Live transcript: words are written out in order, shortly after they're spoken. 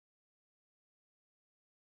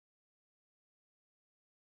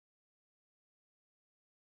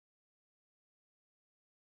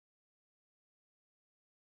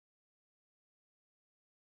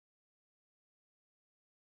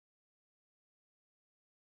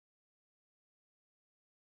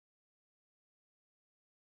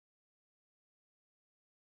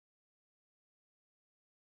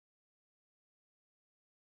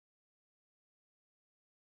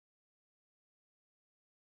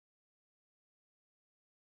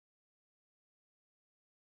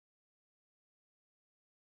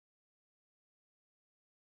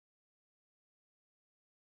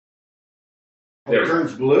It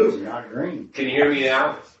turns blue, not green. Can you hear me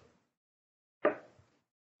now? All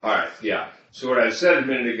right, yeah. So what I said a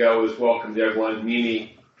minute ago was welcome to everyone,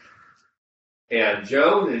 Mimi and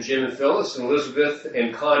Joan and Jim and Phyllis and Elizabeth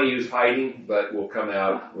and Connie, who's hiding, but will come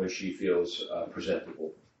out when she feels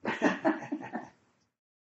presentable.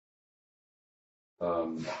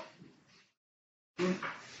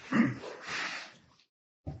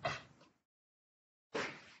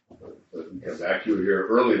 But we come back, you were here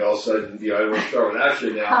early, and all of a sudden, I don't want to start without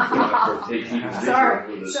you now.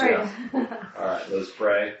 Sorry. All right, let's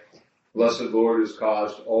pray. Blessed Lord, who has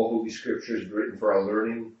caused all holy scriptures written for our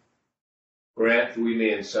learning, grant that we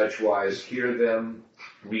may in such wise hear them,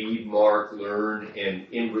 read, mark, learn, and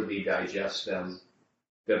inwardly digest them,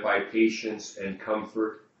 that by patience and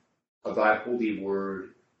comfort of thy holy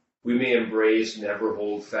word, we may embrace and ever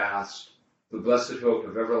hold fast the blessed hope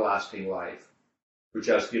of everlasting life, which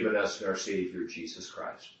has given us in our Savior, Jesus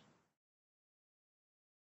Christ.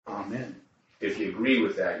 Amen. If you agree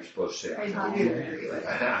with that, you're supposed to say I amen. do agree with it.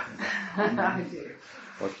 I do.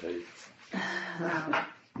 Okay.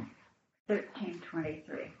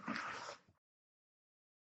 1323.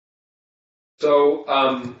 So,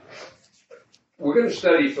 we're going to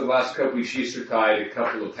study for the last couple weeks, Eastertide, a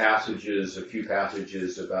few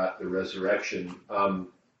passages about the resurrection.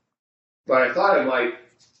 But I thought I might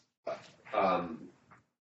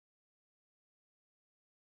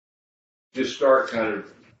just start kind of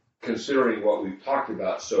considering what we've talked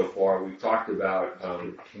about so far. We've talked about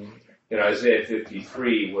in Isaiah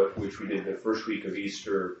 53, which we did the first week of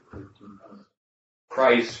Easter,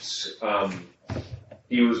 Christ's,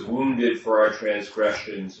 he was wounded for our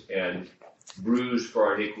transgressions and bruised for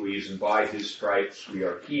our iniquities, and by his stripes we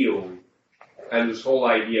are healed. And this whole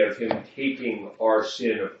idea of him taking our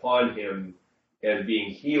sin upon him and being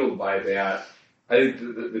healed by that, I think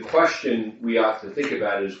the question we ought to think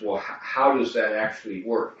about is, well, how does that actually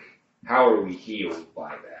work? How are we healed by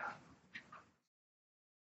that?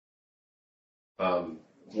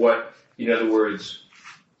 In other words,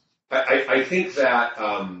 I think that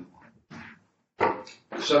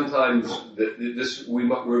sometimes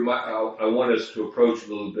I want us to approach a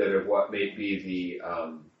little bit of what may be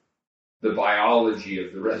the biology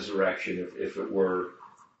of the resurrection, if it were,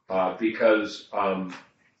 because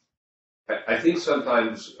I think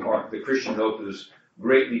sometimes the Christian hope is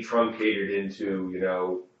greatly truncated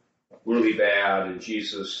into, really bad, and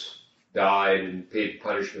Jesus died and paid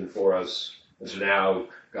punishment for us, and so now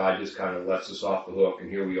God just kind of lets us off the hook, and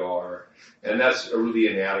here we are. And that's a really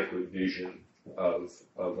inadequate vision of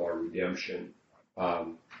our redemption.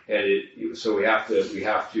 So we have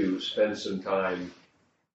to spend some time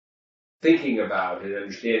thinking about and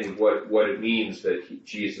understanding what it means that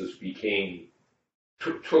Jesus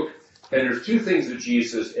took. And there's two things that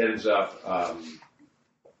Jesus ends up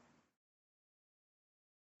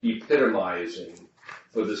epitomizing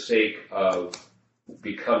for the sake of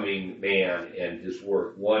becoming man and his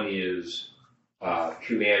work. One is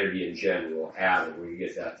humanity in general, Adam. We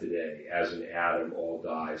get that today. As in Adam, all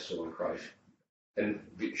die, so in Christ. And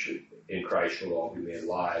in Christ shall all be made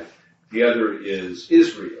alive. The other is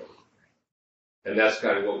Israel. And that's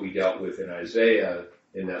kind of what we dealt with in Isaiah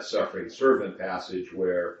in that suffering servant passage,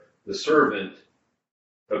 where the servant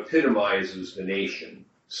epitomizes the nation,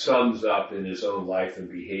 sums up in his own life and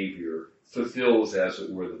behavior, fulfills, as it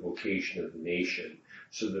were, the vocation of the nation,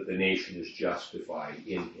 so that the nation is justified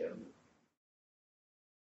in him.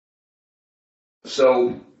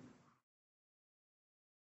 So,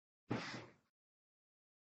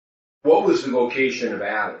 what was the vocation of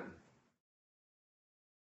Adam?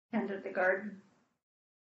 Tended the garden.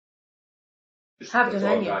 Have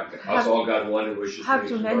dominion. That's all God wanted was just have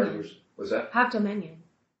to make dominion. gardeners. What's that? Have dominion.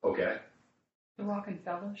 Okay. To walk in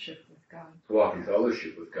fellowship with God. To walk in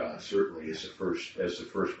fellowship with God certainly is the first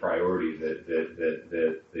priority that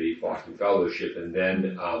they walk in fellowship, and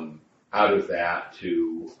then out of that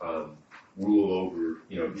to rule over,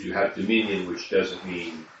 to have dominion, which doesn't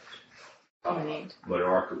mean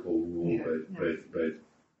monarchical rule, but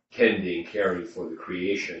tending, caring for the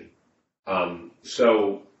creation.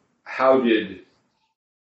 So how did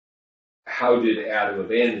Adam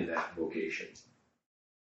abandon that vocation?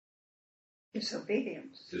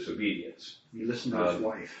 Disobedience. You listen to his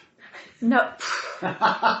wife. No.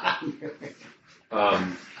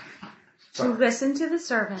 To listen to the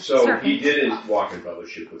servant. So he didn't walk in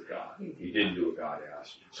fellowship with God. He didn't do what God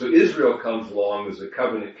asked. So Israel comes along as a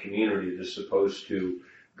covenant community that's supposed to,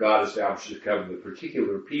 God establishes a covenant with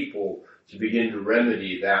particular people to begin to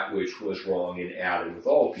remedy that which was wrong in Adam with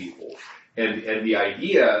all people. And the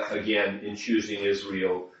idea, again, in choosing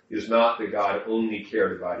Israel is not that God only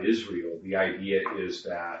cared about Israel. The idea is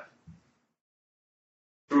that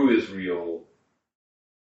through Israel,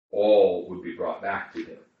 all would be brought back to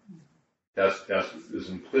him. That's is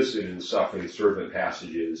implicit in the suffering servant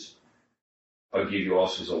passages. I'll give you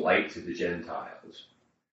also as a light to the Gentiles.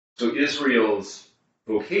 So Israel's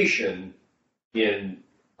vocation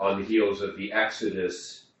on the heels of the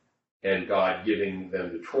Exodus and God giving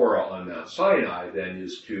them the Torah on Mount Sinai then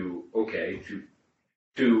is to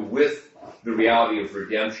with the reality of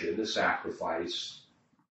redemption, the sacrifice,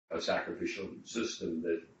 a sacrificial system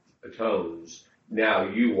that atones, now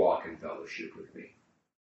you walk in fellowship with me.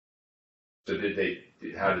 So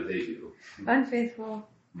how did they do? Unfaithful.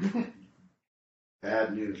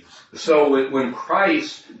 Bad news. So when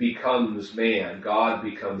Christ becomes man, God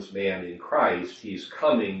becomes man in Christ, he's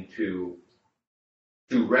coming to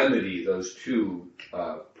remedy those two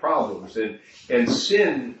problems. And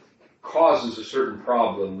sin causes a certain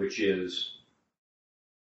problem, which is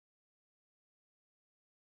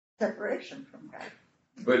Separation from God.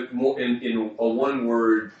 but more in a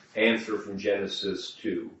one-word answer from Genesis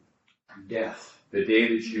 2. Death. The day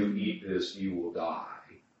that you eat this, you will die.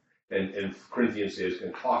 And Corinthians is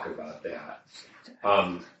going to talk about that.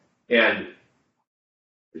 And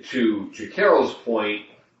to Carol's point,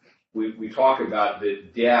 we talk about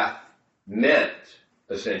that death meant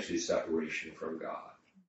essentially separation from God.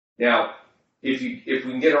 Now, if we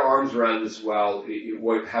can get our arms around this well,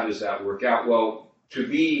 how does that work out? Well, to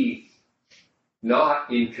be not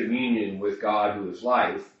in communion with God who is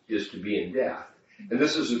life is to be in death. And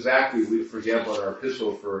this is exactly, for example, in our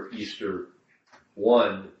epistle for Easter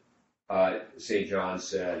 1, St. John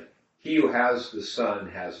said, he who has the Son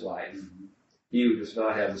has life. He who does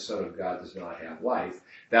not have the Son of God does not have life.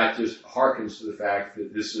 That just harkens to the fact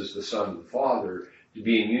that this is the Son of the Father. To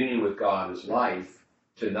be in union with God is life.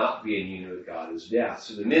 To not be in union with God is death.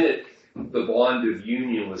 So the minute the bond of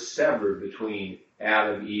union was severed between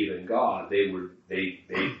Adam, Eve, and God, they were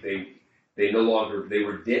no longer, they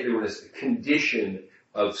were dead. They were in a condition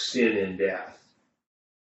of sin and death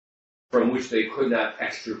from which they could not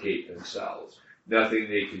extricate themselves. Nothing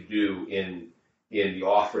they could do in the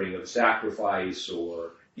offering of sacrifice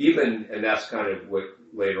or even, and that's kind of what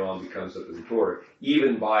later on becomes up in the Torah,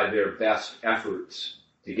 even by their best efforts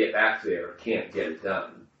to get back there, can't get it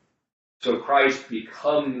done. So Christ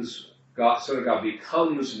becomes, Son of God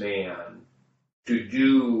becomes man to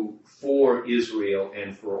do for Israel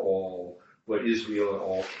and for all what Israel and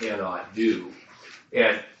all cannot do.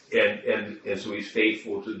 And so he's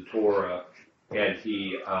faithful to the Torah, and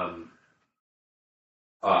he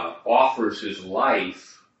offers his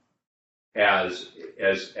life and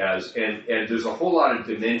there's a whole lot of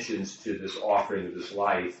dimensions to this offering of this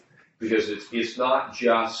life, because it's not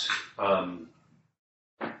just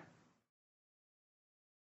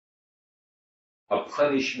a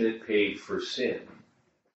punishment paid for sin.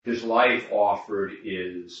 His life offered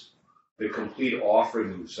is the complete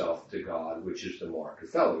offering of himself to God, which is the mark of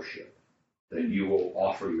fellowship, that you will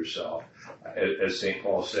offer yourself. As St.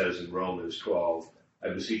 Paul says in Romans 12, I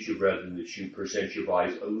beseech you, brethren, that you present your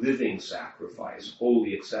bodies a living sacrifice,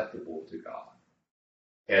 wholly acceptable to God.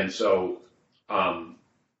 And so,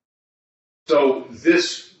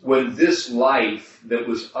 when this life that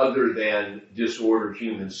was other than disordered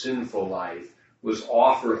human sinful life was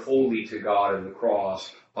offered wholly to God on the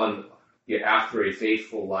cross, after a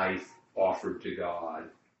faithful life offered to God,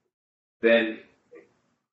 then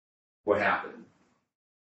what happened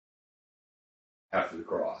after the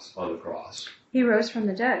cross, on the cross? He rose from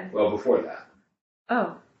the dead. Well, before that.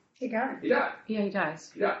 Oh. He died. He died. Yeah, he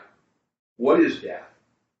dies. He died. What is death?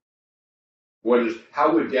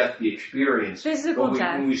 How would death be experienced? Physical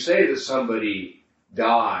death. When we say that somebody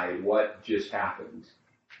died, what just happened?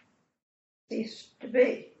 Ceased to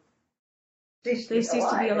be. They ceased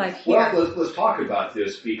to be alive here. Well, let's talk about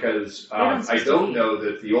this, because I don't know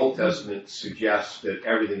that the Old Testament suggests that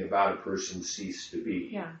everything about a person ceased to be.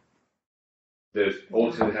 Yeah. The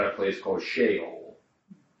Old Testament had a place called Sheol.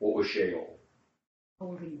 What was Sheol?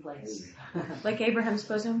 Holding place. Like Abraham's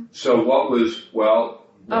bosom? So what was, no,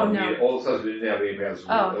 no. the Old Testament didn't have Abraham's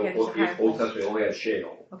bosom. Oh, okay, The Old Testament only had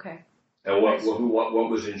Sheol. Okay. And what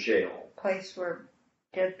was in Sheol? Place where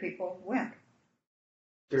dead people went.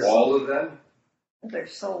 All of them? Their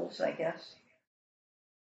souls, I guess.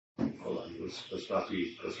 Hold on, let's not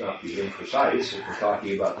be imprecise if we're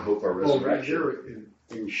talking about the hope of resurrection.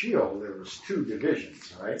 In Sheol, there was two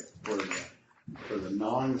divisions, right? For the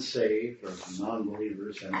non-saved, or the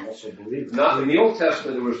non-believers, and also believers. Not in the Old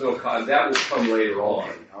Testament, there was no that will come later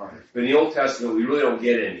on. All right. But in the Old Testament, we really don't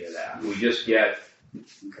get any of that. We just get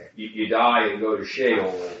you die and go to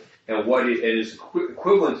Sheol, and it's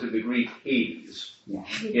equivalent to the Greek Hades. Yeah.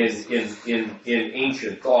 In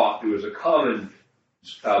ancient thought, there was a common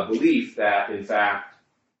belief that, in fact,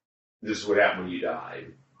 this is what happened when you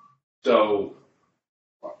died. So,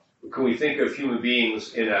 can we think of human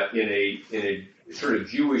beings in a sort of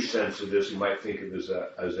Jewish sense of this? You might think of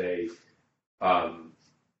as a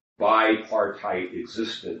bipartite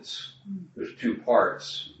existence. There's two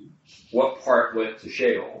parts. What part went to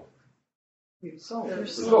Sheol? Your soul. The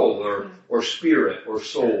soul, or spirit, or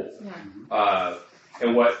soul. Yeah.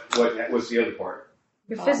 And what's the other part?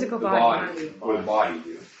 Your physical The body body. What the body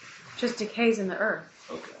do? just decays in the earth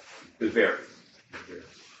Okay. It's buried.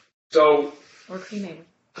 So or cremated.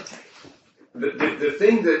 the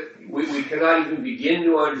thing that we cannot even begin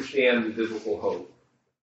to understand the biblical hope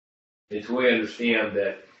until we understand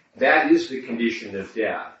that is the condition of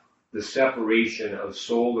death, the separation of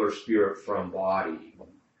soul or spirit from body.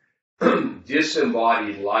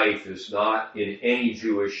 Disembodied life is not in any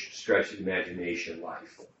Jewish stretch of imagination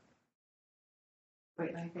life.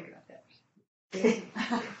 Wait, let me think about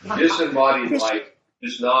that. Disembodied life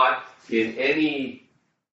is not in any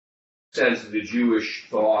sense of the Jewish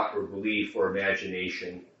thought or belief or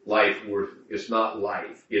imagination life. It's not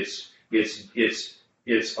life. It's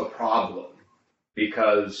a problem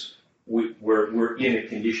because we're in a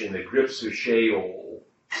condition that grips the Sheol,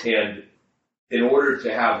 and in order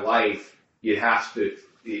to have life, there has to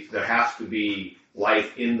be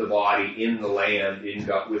life in the body, in the land,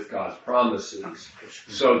 with God's promises.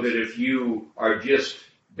 So that if you are just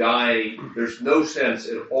dying, there's no sense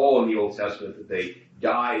at all in the Old Testament that they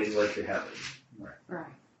died and went to heaven. Right.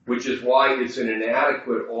 Which is why it's an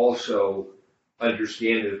inadequate also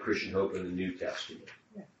understanding of Christian hope in the New Testament.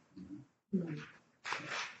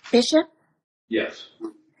 Bishop? Yes.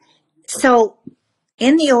 So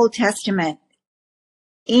in the Old Testament,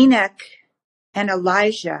 Enoch and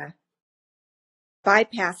Elijah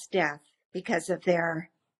bypassed death because of their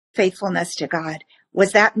faithfulness to God.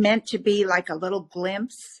 Was that meant to be like a little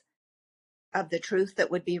glimpse of the truth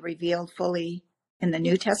that would be revealed fully in the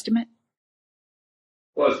New Testament?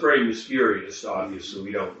 Well, it's very mysterious, obviously.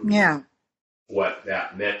 We don't know what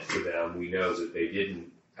that meant for them. We know that they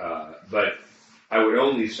didn't. But I would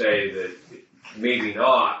only say that maybe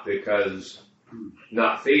not, because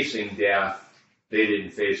not facing death, they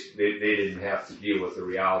didn't have to deal with the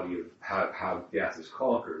reality of how death is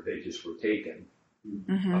conquered. They just were taken.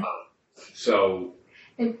 Mm-hmm.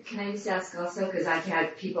 And can I just ask also, because I've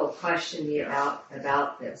had people question me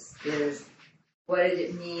about this, is what did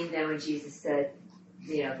it mean then when Jesus said,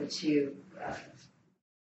 the two,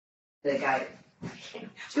 the guy,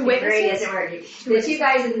 Two witnesses, witnesses? the two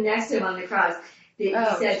guys next to him on the cross, he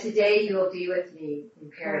said, today you will be with me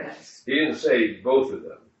in paradise. He didn't say both of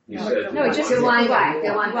them. He said No, just the one guy, yes.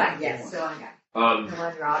 the one guy. The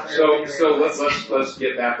one Robert. So let's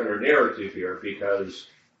get back on our narrative here, because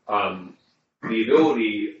the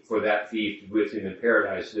ability for that thief with him in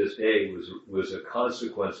paradise this day was a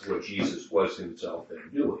consequence of what Jesus was himself then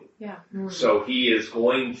doing. Yeah. So he is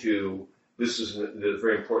going to. This is the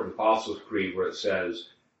very important Apostles' Creed, where it says,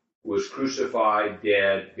 "Was crucified,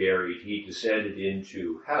 dead, buried. He descended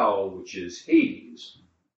into hell, which is Hades."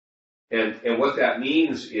 And what that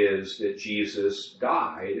means is that Jesus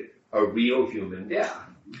died a real human death,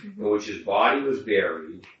 in which his body was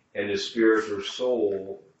buried and his spirit or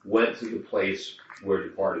soul went to the place where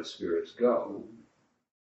departed spirits go.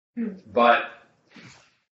 But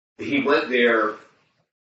he went there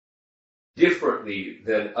differently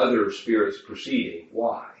than other spirits preceding.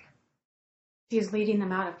 Why? He's leading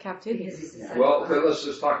them out of captivity. Well,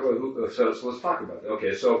 let's talk about let's talk about it.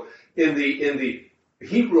 Okay, so in the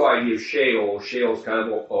Hebrew idea of Sheol is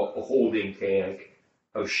kind of a holding tank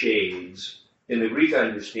of shades. In the Greek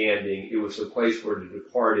understanding, it was the place where the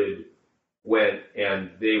departed went, and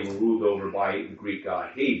they were ruled over by the Greek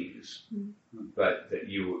god Hades. But that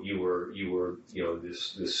you were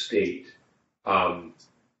this state. And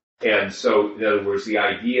so, in other words, the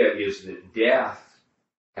idea is that death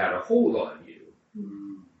had a hold on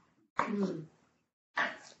you.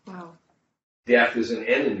 Wow. Death is an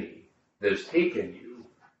enemy that has taken you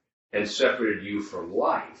and separated you from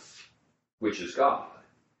life, which is God.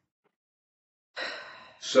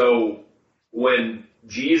 So when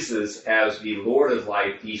Jesus, as the Lord of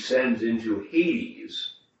life, descends into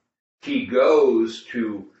Hades, he goes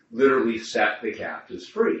to literally set the captives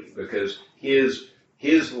free, because his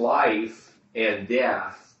life and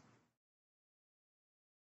death,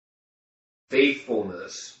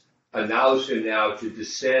 faithfulness, allows him now to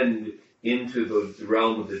descend into the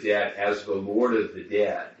realm of the dead as the Lord of the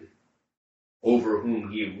dead, over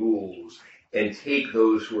whom he rules, and take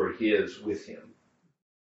those who are his with him.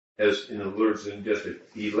 As in other words,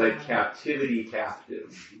 he led captivity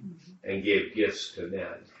captive and gave gifts to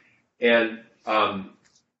men. And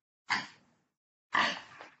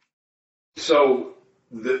So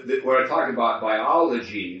when I talk about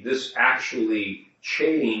biology, this actually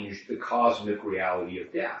changed the cosmic reality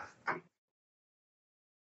of death.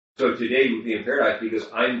 So today would be in paradise because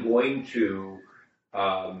I'm going to,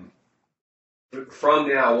 from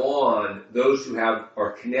now on, those who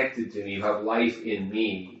are connected to me, who have life in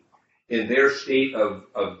me, in their state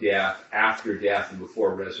of death, after death and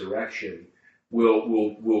before resurrection,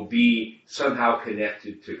 will be somehow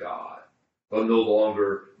connected to God.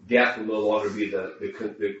 Death will no longer be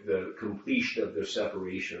the completion of their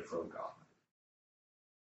separation from God.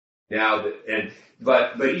 Now,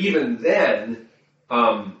 but even then,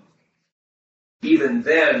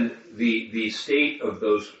 the state of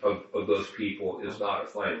those people is not a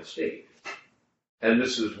final state, and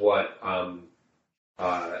this is what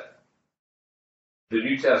the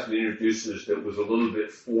New Testament introduces that was a little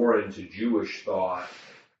bit foreign to Jewish thought,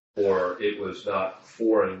 or it was not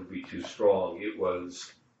foreign would be too strong. It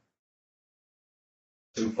was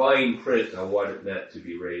some fine print on what it meant to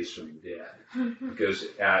be raised from the dead, because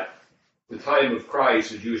at the time of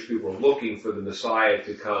Christ, the Jewish people were looking for the Messiah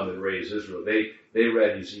to come and raise Israel. They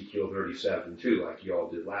read Ezekiel 37 too, like you all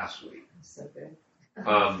did last week. So good.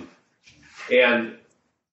 And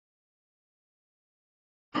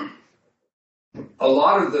a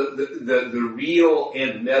lot of the real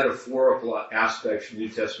and metaphorical aspects of New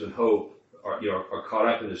Testament hope are caught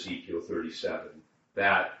up in Ezekiel 37.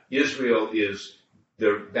 That Israel is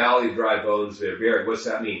the valley of dry bones, they're buried. What's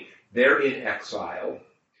that mean? They're in exile.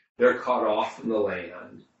 They're cut off from the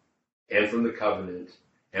land and from the covenant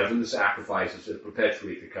and from the sacrifices that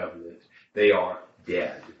perpetuate the covenant. They are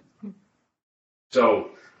dead.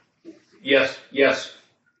 So, yes,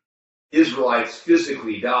 Israelites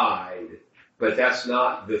physically died, but that's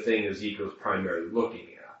not the thing Ezekiel's primarily looking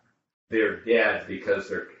at. They're dead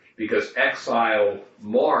because exile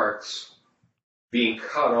marks being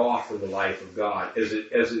cut off from the life of God. As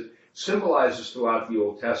it symbolizes throughout the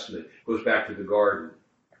Old Testament, goes back to the garden.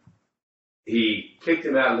 He kicked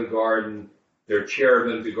them out of the garden. They're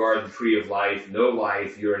cherubim to guard the tree of life. No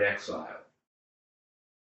life, you're in exile.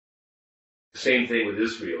 Same thing with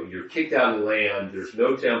Israel. You're kicked out of the land. There's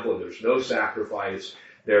no temple. There's no sacrifice.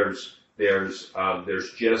 There's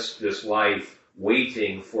just this life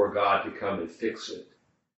waiting for God to come and fix it.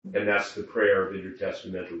 And that's the prayer of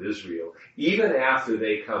intertestamental Israel. Even after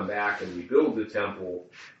they come back and rebuild the temple,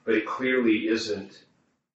 but it clearly isn't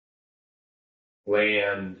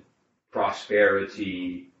land,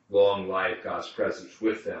 prosperity, long life, God's presence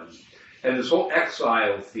with them. And this whole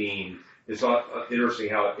exile theme is interesting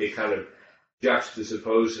how it kind of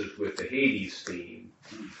juxtaposes with the Hades theme,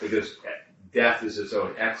 because death is its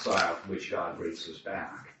own exile from which God brings us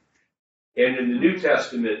back. And in the New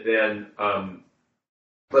Testament then,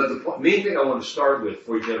 but the main thing I want to start with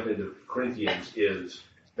before we jump into Corinthians is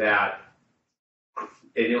that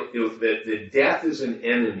that death is an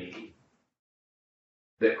enemy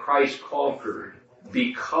that Christ conquered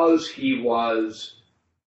because he was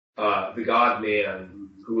the God-man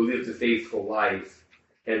who lived a faithful life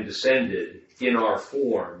and descended in our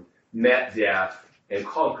form, met death, and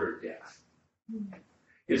conquered death.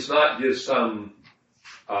 It's not just some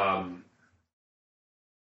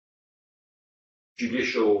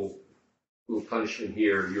judicial little punishment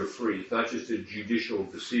here, you're free. It's not just a judicial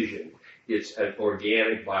decision. It's an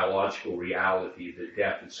organic, biological reality that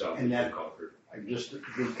death itself has been conquered. I'm just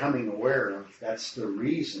becoming aware of that's the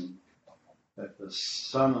reason that the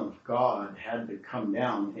Son of God had to come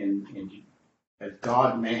down as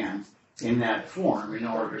God-man in that form in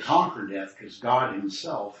order to conquer death, because God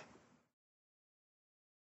himself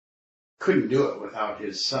couldn't do it without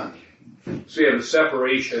his Son. So you have a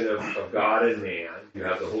separation of God and man. You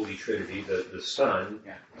have the Holy Trinity, the Son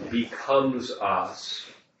becomes us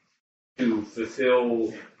to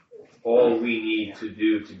fulfill all we need to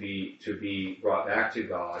do to be brought back to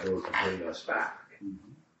God or to bring us back.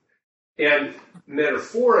 And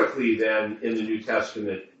metaphorically then, in the New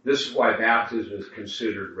Testament, this is why baptism is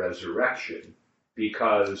considered resurrection,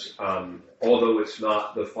 because although it's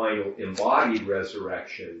not the final embodied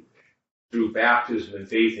resurrection, through baptism and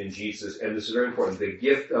faith in Jesus, and this is very important, the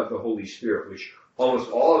gift of the Holy Spirit, which almost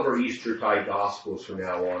all of our Eastertide Gospels from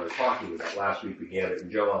now on are talking about. Last week began it in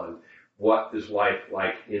John. What is life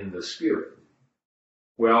like in the Spirit?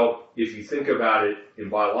 Well, if you think about it in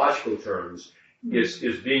biological terms, it's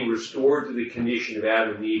being restored to the condition of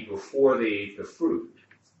Adam and Eve before they ate the fruit.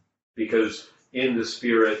 Because in the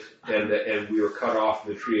Spirit, and we were cut off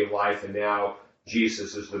from the tree of life, and now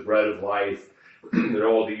Jesus is the bread of life, and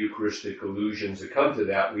all the Eucharistic allusions that come to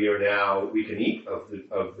that, we can eat of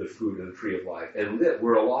the fruit of the tree of life and live.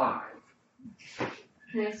 We're alive.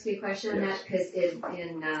 Can I ask you a question on that? Because in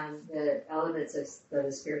the elements of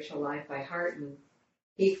the spiritual life by Harton,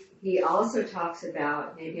 he also talks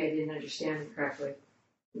about, maybe I didn't understand it correctly,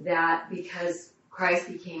 that because Christ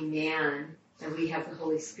became man and we have the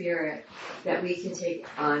Holy Spirit, that we can take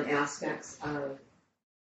on aspects of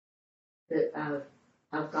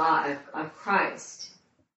God, of Christ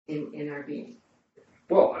in our being.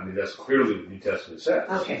 Well, I mean, that's clearly what the New Testament says.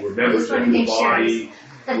 Okay. We're members I of just the wanna make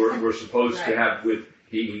body. We're supposed to Right. have with.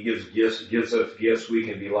 He gives us gifts. We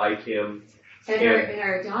can be like him. And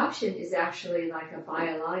our adoption is actually like a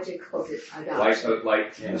biological adoption.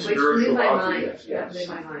 Like Yeah. Which spiritual blew my adoption. mind. Yes, Yeah, yes.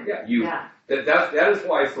 blew my mind. Yeah, Yeah. That is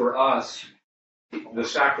why for us, the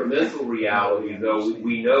sacramental reality, though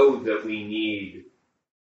we know that we need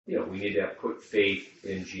to have put faith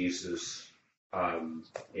in Jesus and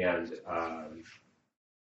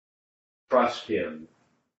trust Him.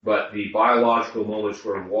 But the biological moments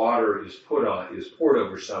where water is poured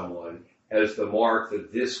over someone as the mark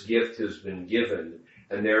that this gift has been given,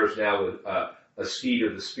 and there's now a seed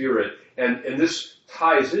of the Spirit, and this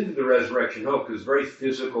ties into the resurrection hope because it's very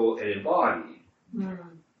physical and embodied.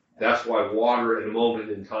 That's why water at a moment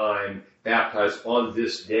in time, baptized on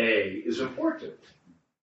this day, is important.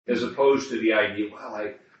 As opposed to the idea,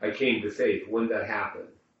 well, I came to faith. When did that happen?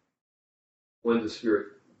 When did the Spirit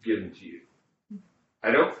given to you?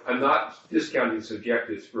 I'm not discounting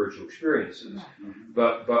subjective spiritual experiences,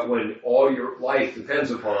 but when all your life depends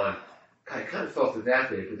upon, God, I kind of felt it that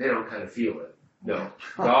day, but then I don't kind of feel it. No.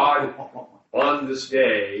 God, on this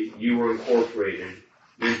day, you were incorporated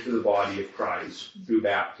into the body of Christ through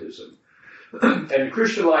baptism. And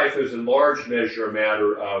Christian life is in large measure a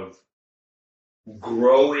matter of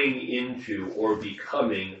growing into or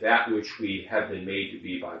becoming that which we have been made to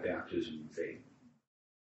be by baptism and faith.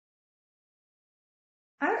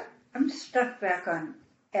 I'm stuck back on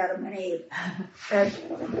Adam and Eve. And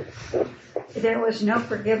there was no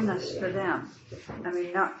forgiveness for them. I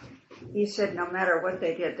mean, he said no matter what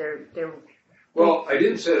they did, they're Well, I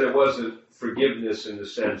didn't say there wasn't forgiveness in the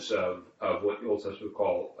sense of what the Old Testament would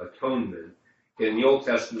call atonement. In the Old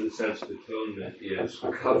Testament, the sense of atonement is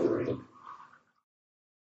covering.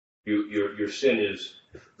 Your sin is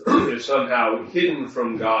somehow hidden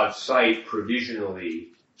from God's sight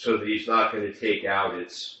provisionally, so that He's not going to take out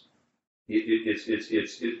it's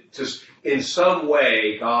just in some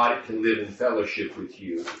way God can live in fellowship with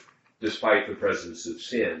you despite the presence of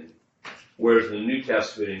sin. Whereas in the New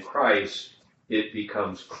Testament in Christ, it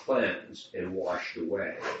becomes cleansed and washed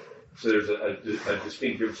away. So there's a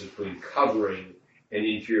distinct difference between covering and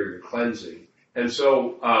interior cleansing. And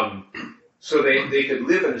so they could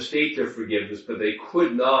live in a state of forgiveness, but they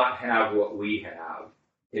could not have what we have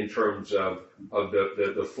in terms of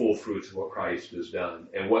the full fruits of what Christ has done.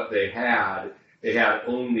 And what they had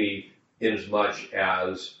only in as much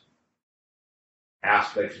as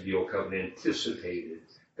aspects of the Old Covenant anticipated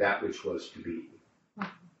that which was to be.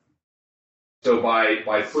 So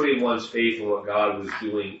by putting one's faith in what God was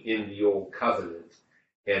doing in the Old Covenant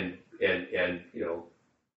and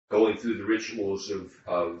going through the rituals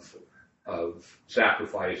of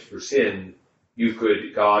sacrifice for sin, you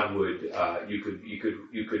could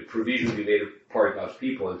provisionally be made a part of God's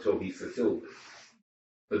people until He fulfilled it.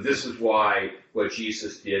 But this is why what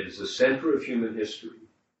Jesus did is the center of human history.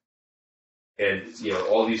 And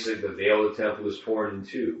all these things, the veil of the temple is torn in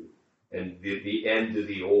two, and the end of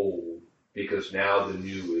the old, because now the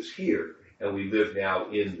new is here, and we live now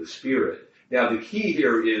in the Spirit. Now the key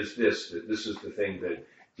here is that this is the thing that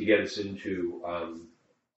to get us into,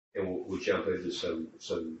 and we'll jump into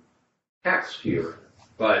some text here.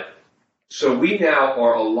 But so we now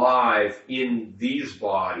are alive in these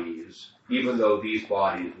bodies, even though these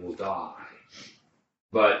bodies will die.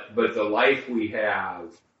 But the life we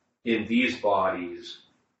have in these bodies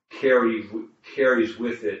carries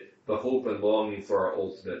with it the hope and longing for our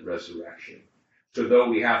ultimate resurrection. So though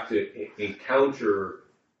we have to encounter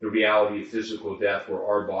the reality of physical death where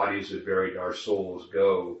our bodies are buried, our souls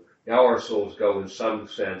go, now our souls go in some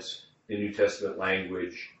sense, in New Testament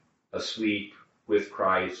language, asleep with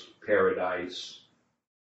Christ, paradise.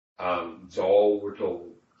 It's all we're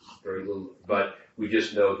told, very little, but we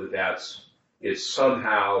just know it's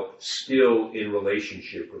somehow still in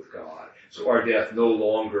relationship with God. So our death no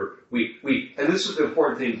longer, and this is the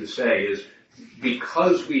important thing to say, is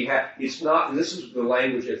because it's not, and this is the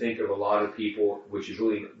language I think of a lot of people, which is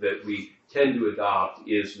really, that we tend to adopt,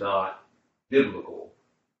 is not biblical.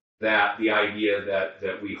 That the idea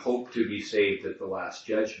that we hope to be saved at the last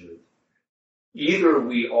judgment. Either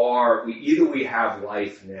we have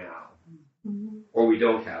life now, or we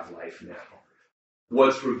don't have life now.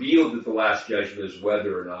 what's revealed at the Last Judgment is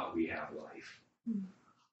whether or not we have life.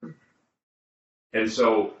 And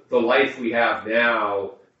so the life we have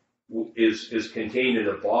now is contained in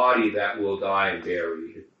a body that will die and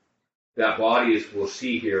buried. That body, as we'll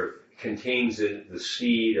see here, contains in the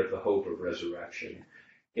seed of the hope of resurrection.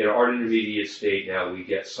 In our intermediate state now, we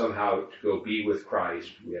get somehow to go be with Christ.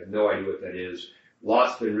 We have no idea what that is.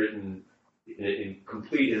 Lots been written in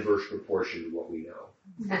complete inverse proportion to what we know.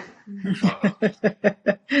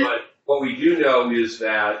 But what we do know is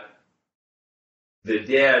that the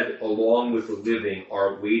dead, along with the living,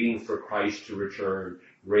 are waiting for Christ to return,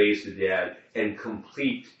 raise the dead, and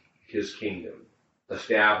complete his kingdom,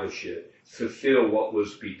 establish it, fulfill what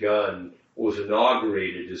was begun, what was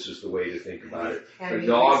inaugurated, this is the way to think about it,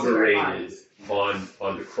 inaugurated on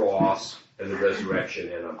the cross and the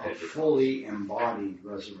resurrection and on A Pentecost. fully embodied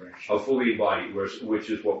resurrection. A fully embodied, which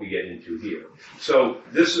is what we get into here. So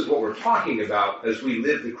this is what we're talking about as we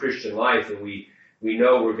live the Christian life, and we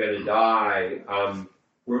know we're going to die.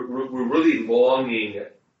 We're really longing,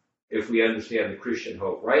 if we understand the Christian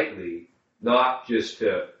hope rightly, not just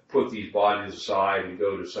to put these bodies aside and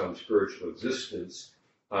go to some spiritual existence,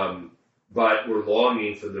 but we're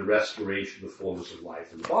longing for the restoration of the fullness of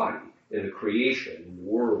life in the body, in the creation, in the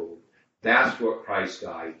world. That's what Christ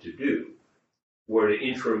died to do. We're in an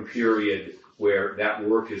interim period where that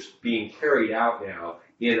work is being carried out now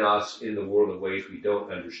in us, in the world, in ways we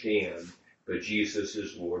don't understand. But Jesus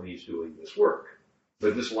is Lord, and he's doing this work.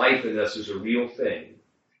 But this life in us is a real thing.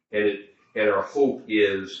 And our hope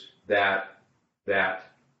is that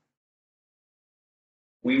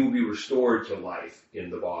we will be restored to life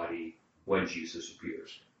in the body when Jesus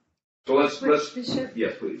appears. So let's Bishop?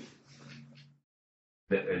 yes, please.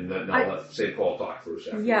 And then I'll let St. Paul talk for a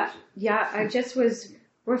second. Yeah, I just was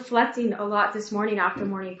reflecting a lot this morning after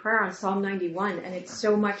morning prayer on Psalm 91, and it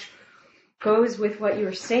so much goes with what you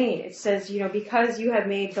were saying. It says, because you have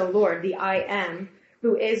made the Lord, the I am,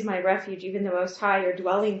 who is my refuge, even the Most High, your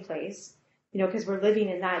dwelling place, because we're living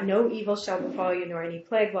in that, no evil shall befall you, nor any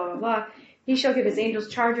plague, blah, blah, blah. He shall give his angels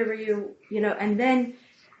charge over you, and then,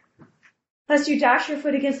 lest you dash your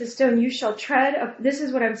foot against the stone, you shall tread, this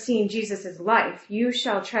is what I'm seeing Jesus' life, you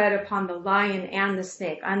shall tread upon the lion and the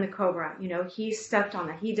snake, and the cobra, he stepped on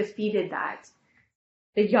that, he defeated that.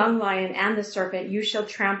 The young lion and the serpent you shall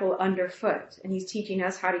trample underfoot. And he's teaching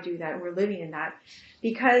us how to do that, and we're living in that.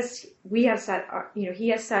 Because we have set, he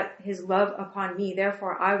has set his love upon me,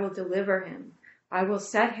 therefore I will deliver him. I will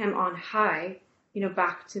set him on high,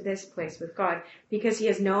 back to this place with God, because he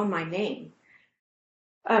has known my name.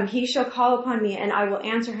 He shall call upon me, and I will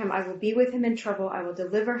answer him. I will be with him in trouble. I will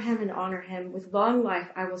deliver him and honor him. With long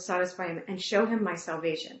life I will satisfy him and show him my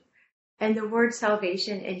salvation. And the word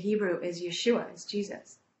salvation in Hebrew is Yeshua, it's Jesus.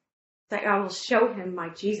 It's like, I will show him my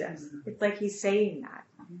Jesus. It's like he's saying that.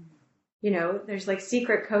 There's like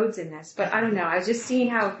secret codes in this, but I don't know. I was just seeing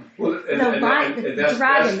how the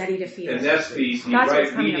dragon that he defeated. And that's the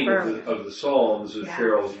right reading of the Psalms, as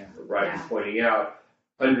Cheryl's right in pointing out,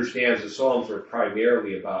 understands the Psalms are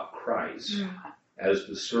primarily about Christ as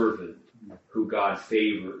the servant who God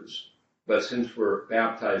favors. But since we're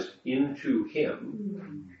baptized into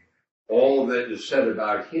him, all that is said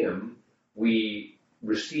about him, we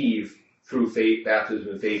receive through faith, baptism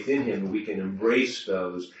and faith in him, and we can embrace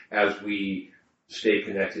those as we stay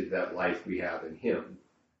connected to that life we have in him.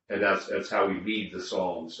 And that's how we read the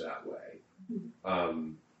Psalms that way,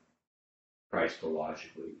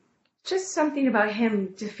 Christologically. Just something about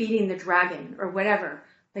him defeating the dragon or whatever.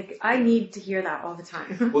 Like, I need to hear that all the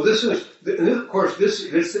time. Well, this is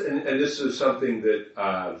something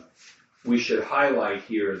that we should highlight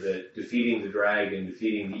here, that defeating the dragon,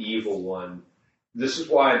 defeating the evil one, this is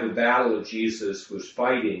why the battle that Jesus was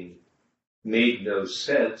fighting made no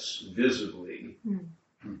sense visibly.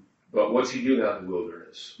 But what's he doing out in the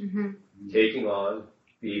wilderness? Taking on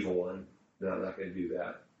the evil one. No, I'm not going to do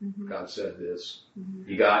that. God said this.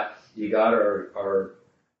 You got our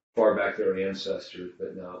far back there ancestors,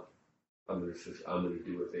 but no, I'm going to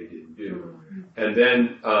do what they didn't do. And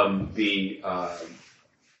then the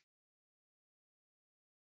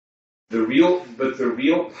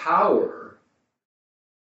real power,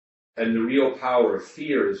 and the real power of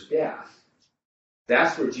fear is death.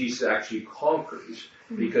 That's where Jesus actually conquers,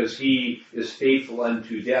 because he is faithful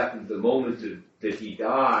unto death. And the moment that he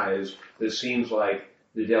dies, that seems like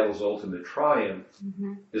the devil's ultimate triumph,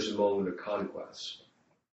 is a moment of conquest.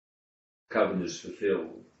 Covenant is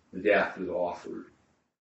fulfilled. The death is offered,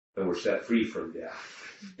 and we're set free from death.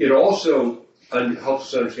 It also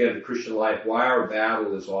helps us understand the Christian life, why our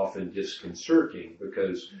battle is often disconcerting,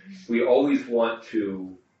 because we always want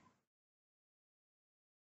to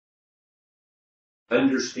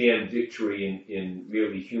understand victory in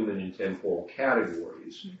merely human and temporal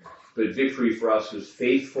categories, but victory for us is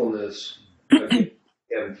faithfulness against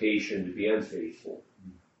temptation to be unfaithful.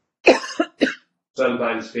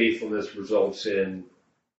 Sometimes faithfulness results in,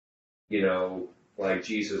 like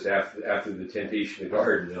Jesus after the temptation in the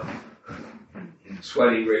garden,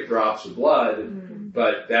 sweating great drops of blood,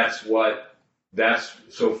 but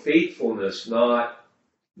so faithfulness, not,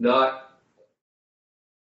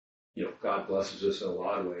 God blesses us in a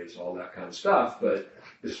lot of ways, all that kind of stuff, but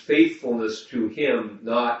it's faithfulness to Him,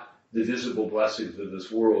 not the visible blessings of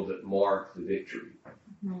this world that mark the victory.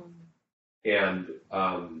 And,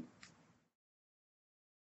 all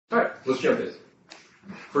right, let's jump in.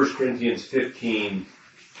 1 Corinthians 15.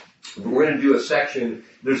 We're going to do a section.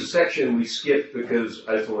 There's a section we skipped because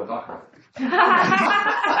I just don't want to talk about it.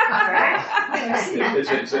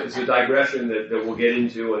 It's a digression that we'll get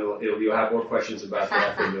into, and you'll have more questions about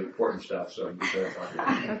that than the important stuff, so I'm just going to talk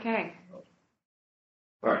about it. Okay.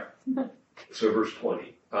 All right. So verse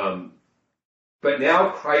 20. But now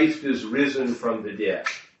Christ is risen from the dead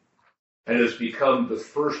and has become the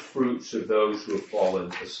first fruits of those who have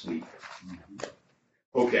fallen asleep.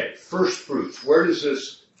 Okay, first fruits. Where does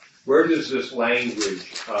this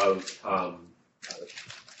language of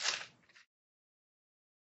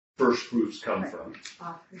first fruits come from?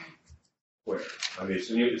 Where? I mean,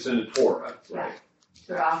 it's in the Torah, right?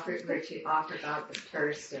 We're to offer God the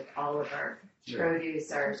first of all of our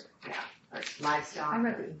produce, our livestock.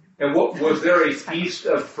 And was there a feast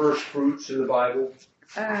of first fruits in the Bible?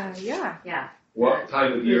 Yeah. What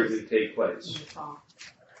time of year did it take place? In the fall.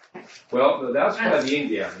 Well, no, that's kind of the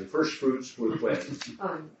India. The first fruits were when?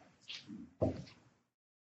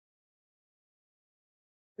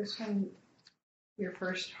 This one, your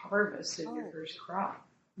first harvest of your first crop.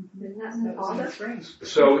 Isn't that That was in the August? spring.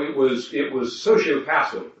 So it was associated with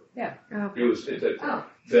Passover. Yeah. It was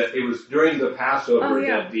it was during the Passover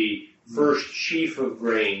that the first sheaf of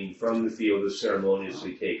grain from the field is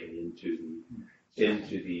ceremoniously taken into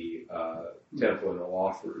the temple and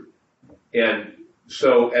offered. And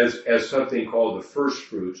so as something called the first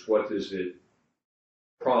fruits, what does it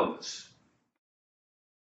promise?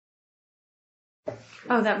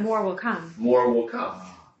 Oh, that more will come. More will come.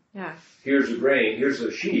 Yeah. Here's a grain, here's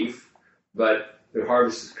a sheaf, but the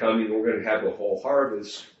harvest is coming, we're going to have a whole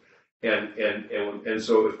harvest. And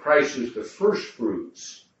so if Christ is the first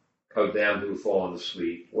fruits of them who have fallen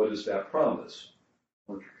asleep, what does that promise?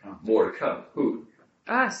 More to come. Who?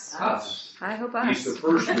 Us. I hope us. He's the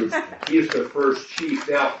first fruits. He is the first sheaf.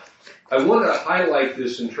 Now, I want to highlight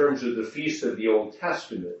this in terms of the feast of the Old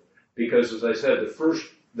Testament, because as I said,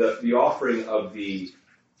 the offering of the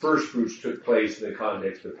first fruits took place in the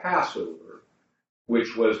context of Passover,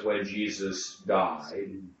 which was when Jesus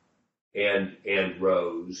died and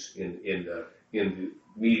rose in the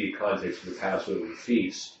immediate context of the Passover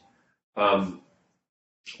feast,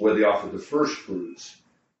 where they offered the first fruits.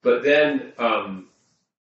 But then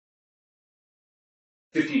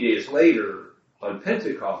 50 days later, on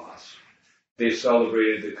Pentecost, they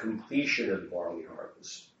celebrated the completion of the barley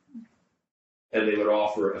harvest. And they would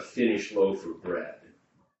offer a finished loaf of bread.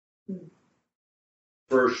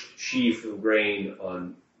 First sheaf of grain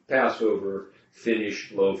on Passover,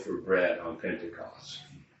 finished loaf of bread on Pentecost.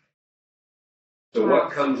 So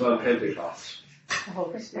what comes on Pentecost? The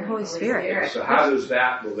Holy Spirit. So how does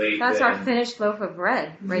that relate That's then our finished loaf of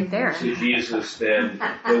bread right there. to Jesus then?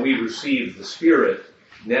 When we receive the Spirit,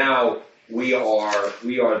 now we are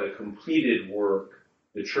the completed work.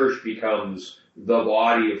 The church becomes the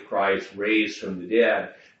body of Christ raised from the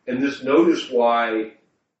dead. And notice why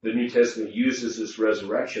the New Testament uses this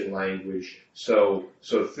resurrection language. So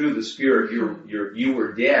through the Spirit, you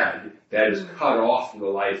were dead. That is cut off from the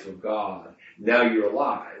life of God. Now you're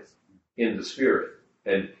alive in the Spirit.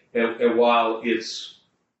 And while it's,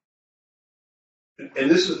 and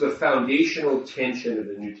this is the foundational tension of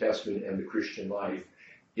the New Testament and the Christian life,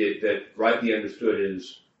 that rightly understood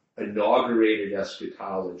is inaugurated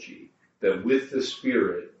eschatology, that with the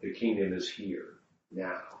Spirit, the kingdom is here,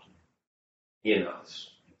 now, in us.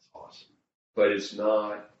 It's awesome. But it's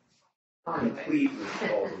not completely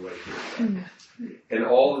all the way here. And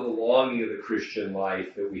all of the longing of the Christian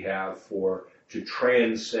life that we have to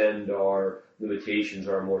transcend our limitations,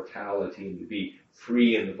 our mortality, and to be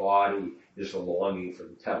free in the body is a longing for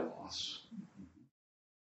the telos.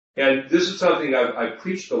 And this is something I've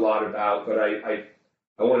preached a lot about, but I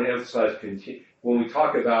want to emphasize, when we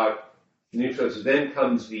talk about the New Testament, then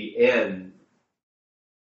comes the end.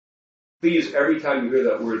 Please, every time you hear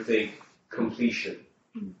that word, think completion,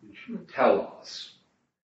 telos.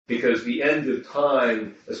 Because the end of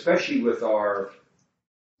time, especially with our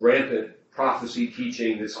rampant prophecy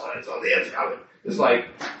teaching that's on its own, the end's coming. It's like,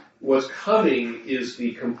 what's coming is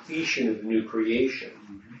the completion of the new creation,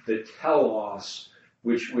 the telos,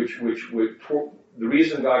 which the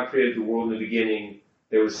reason God created the world in the beginning,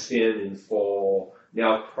 there was sin and fall.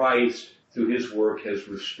 Now Christ, through his work, has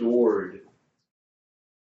restored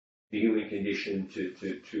the human condition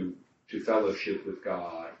to fellowship with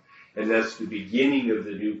God. And that's the beginning of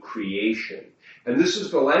the new creation. And this is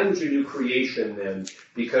the language of new creation then,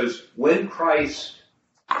 because when Christ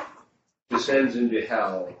descends into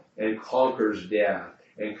hell and conquers death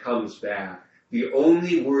and comes back, the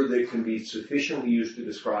only word that can be sufficiently used to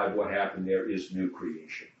describe what happened there is new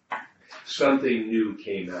creation. Something new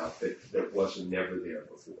came out that wasn't never there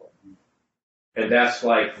before. And that's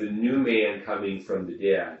like the new man coming from the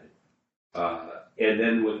dead. And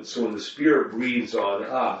then when the Spirit breathes on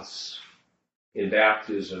us in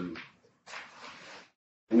baptism,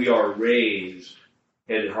 we are raised,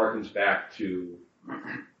 and it harkens back to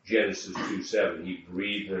Genesis 2:7. He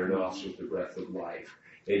breathed in our nostrils the breath of life.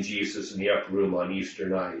 And Jesus in the upper room on Easter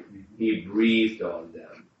night, he breathed on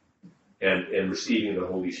them and receiving the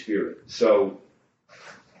Holy Spirit. So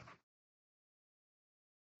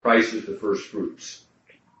Christ is the first fruits.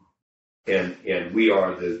 And we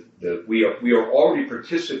are we are already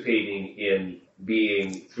participating in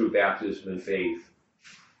being, through baptism and faith,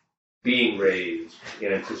 being raised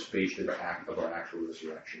in anticipation of our actual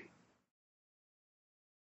resurrection.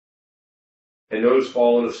 And notice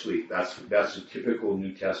falling asleep. That's a typical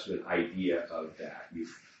New Testament idea of that. You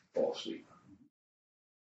fall asleep.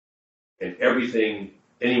 And everything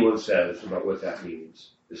anyone says about what that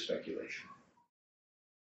means is speculation.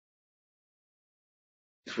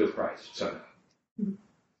 It's with Christ, somehow.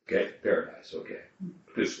 Okay? Paradise, okay.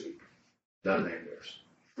 Good sleep. Not nightmares.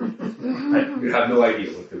 You have no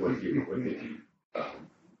idea what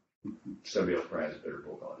somebody else probably has a better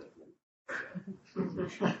book on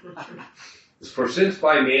it. For since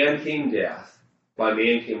by man came death, by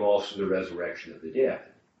man came also the resurrection of the dead.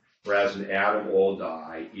 For as in Adam all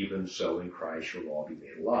die, even so in Christ shall all be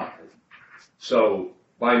made alive. So,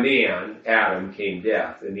 by man, Adam, came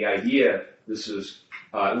death. And the idea, this is,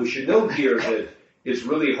 we should note here that it's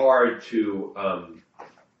really hard to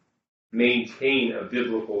maintain a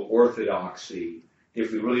biblical orthodoxy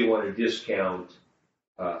if we really want to discount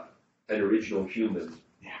an original human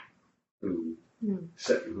who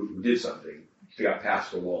did something, who got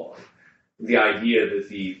passed along. The idea that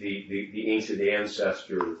the ancient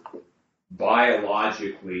ancestor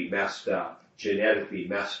biologically messed up,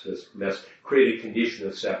 genetically created a condition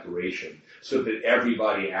of separation, so that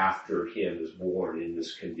everybody after him is born in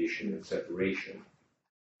this condition of separation.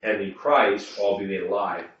 And in Christ, all be made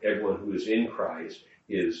alive. Everyone who is in Christ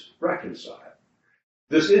is reconciled.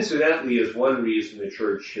 This, incidentally, is one reason the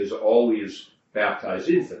church has always baptized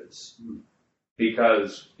infants.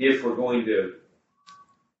 Because if we're going to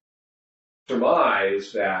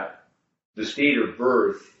surmise that the state of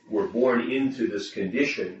birth, we're born into this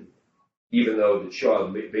condition, even though the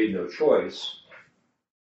child made no choice,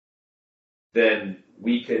 then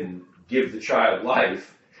we can give the child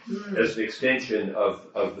life as an extension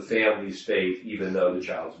of the family's faith, even though the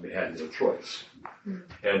child had no choice.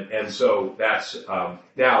 And so that's,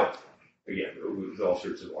 now, again, there's all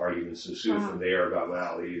sorts of arguments ensue from there about,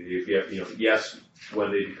 well, if you yes,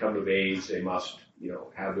 when they become of age, they must,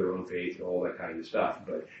 have their own faith and all that kind of stuff.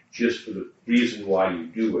 But just for the reason why you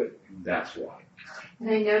do it, that's why. And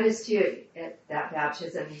I noticed too at that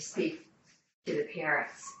baptism, you speak to the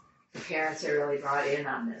parents. The parents are really brought in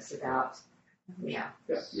on this about, You're how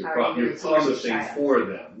are you going to teach the promising child? for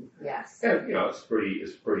them. Yes. And,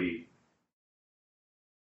 it's pretty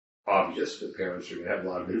obvious that parents are going to have a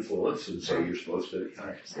lot of influence, and so you're supposed to,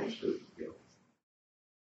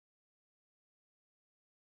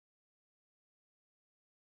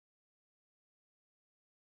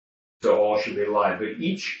 So all should be alive, but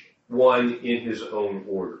each one in his own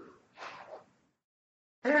order.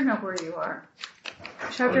 I don't know where you are.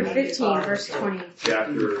 Chapter 15, verse 20.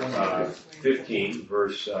 Chapter 15,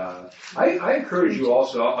 verse. I encourage you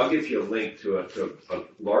also. I'll give you a link to a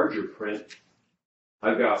larger print.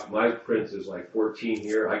 I've got my print is like 14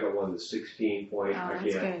 here. I got one that's 16 point. Oh, that's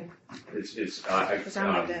good. It's Because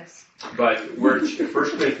I'm like this. But we're 1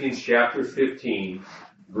 Corinthians chapter 15,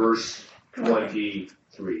 verse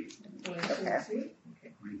 23.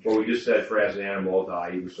 Well, we just said, for as an animal all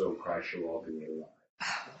die, even so Christ shall all be made alive.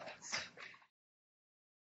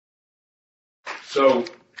 So,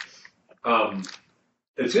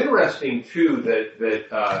 it's interesting too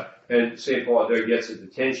that and St. Paul there gets at the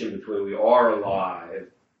tension between we are alive,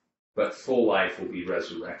 but full life will be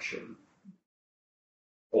resurrection,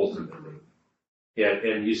 ultimately.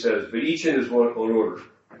 And he says, but each in his own order.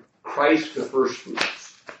 Christ the first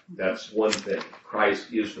fruits. That's one thing.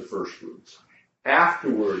 Christ is the first fruits.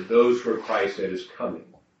 Afterward, those who are Christ that is coming.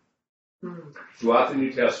 Throughout the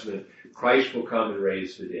New Testament, Christ will come and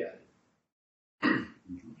raise the dead.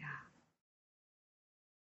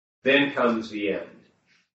 Then comes the end.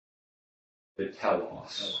 The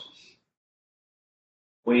telos.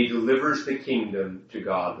 When he delivers the kingdom to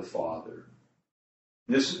God the Father.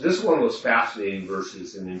 This is one of those fascinating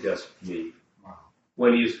verses in just me. Wow.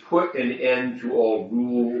 When he has put an end to all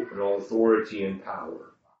rule and all authority and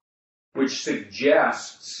power, which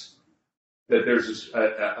suggests that there's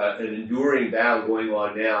an enduring battle going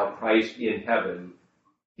on now, Christ in heaven,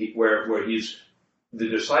 where he's, the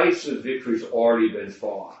decisive victory's already been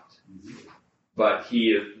fought, but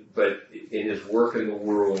in his work in the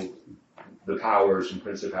world, the powers and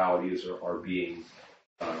principalities are being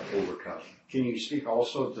overcome. Can you speak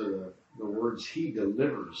also to the words, he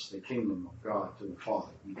delivers the kingdom of God to the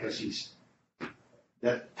Father? Because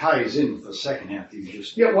that ties in with the second half that you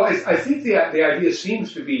just... Yeah, well, I think the idea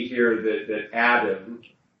seems to be here that Adam,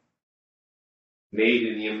 made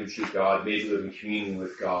in the image of God, made to live in communion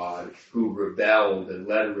with God, who rebelled and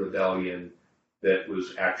led a rebellion that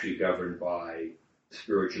was actually governed by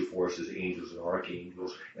spiritual forces, angels and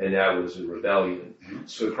archangels, and that was a rebellion.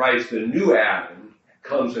 So Christ, the new Adam,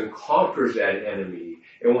 comes and conquers that enemy,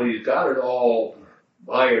 and when he's got it all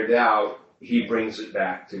ironed out, he brings it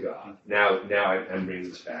back to God. Now I'm bringing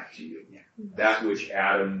this back to you. That which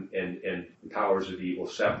Adam and the powers of evil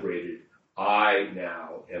separated, I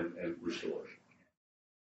now am restored.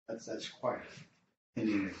 That's quite an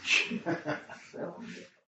image.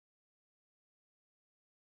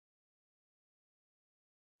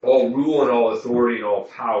 All rule and all authority and all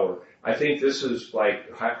power. I think this is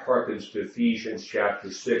like harkens to Ephesians chapter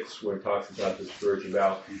 6, where it talks about the spiritual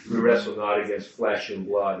battle. We wrestle not against flesh and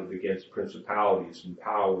blood, but against principalities and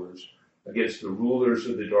powers, against the rulers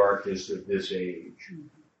of the darkness of this age,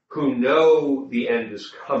 who know the end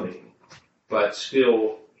is coming, but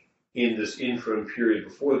still in this interim period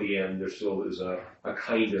before the end, there still is a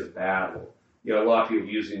kind of battle. You know, a lot of people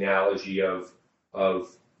use the analogy of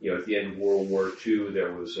at the end of World War II,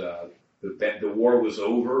 there was the war was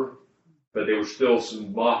over, but there were still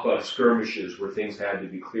some mop-up skirmishes where things had to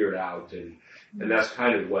be cleared out, and that's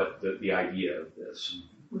kind of what the idea of this.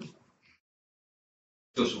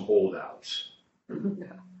 So some holdouts.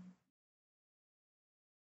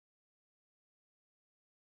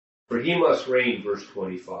 For he must reign, verse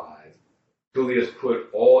 25, till he has put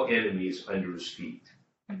all enemies under his feet.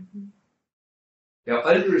 Now,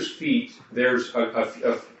 under his feet, there's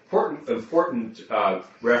important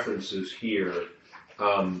references here.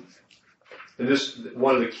 And this,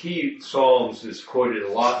 one of the key psalms is quoted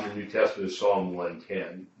a lot in the New Testament, is Psalm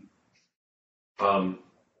 110. And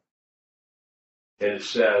it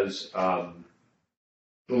says, the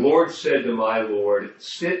Lord said to my Lord,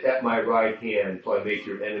 sit at my right hand till I make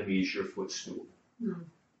your enemies your footstool.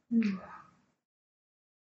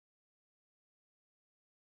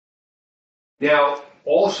 Now,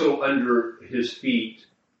 also under his feet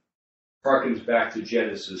harkens back to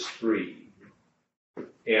Genesis 3.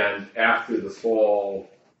 And after the fall,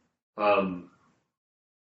 God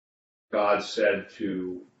said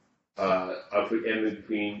to, I'll put enmity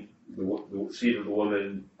between the seed of the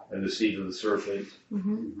woman and the seed of the serpent,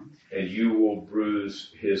 and you will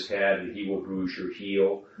bruise his head and he will bruise your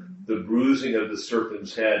heel. The bruising of the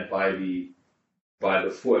serpent's head by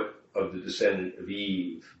the foot of the descendant of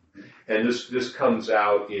Eve. And this comes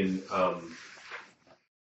out in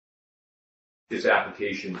its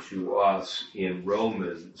application to us in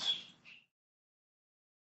Romans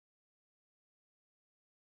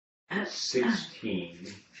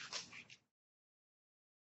 16.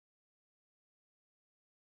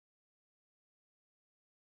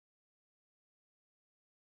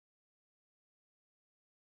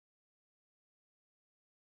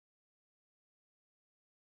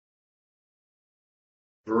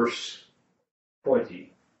 Verse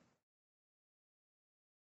 20.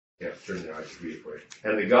 Yeah, turn there, I'll just read it for you.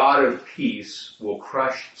 And the God of peace will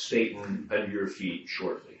crush Satan under your feet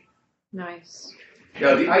shortly. Nice.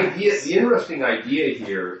 Now, the interesting idea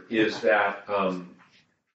here is that,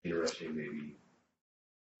 interesting maybe,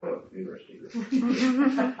 oh, interesting.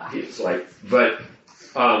 It's like, but,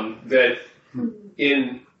 that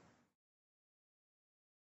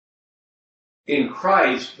in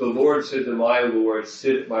Christ, the Lord said to my Lord,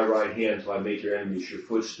 sit at my right hand till I make your enemies your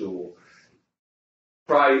footstool.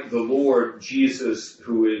 By the Lord, Jesus,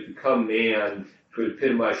 who had become man, who had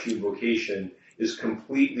epitomized human vocation, is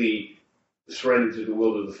completely surrendered to the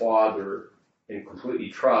will of the Father and completely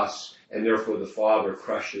trusts, and therefore the Father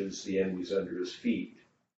crushes the enemies under his feet.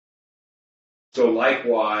 So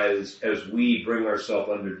likewise, as we bring ourselves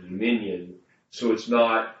under dominion, so it's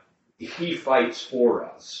not he fights for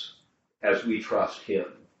us as we trust him.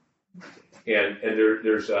 And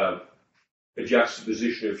there's a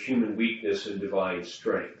juxtaposition of human weakness and divine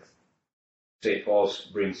strength. St. Paul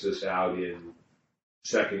brings this out in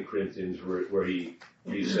 2 Corinthians where he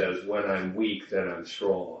says, when I'm weak, then I'm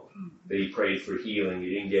strong. That he prayed for healing, he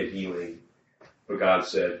didn't get healing. But God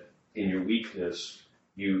said, in your weakness,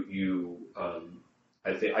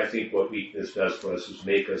 I think what weakness does for us is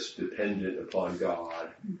make us dependent upon God,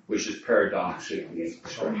 which is paradoxically So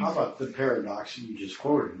strength. how about the paradox you just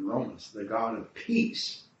quoted in Romans? The God of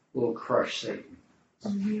peace will crush Satan.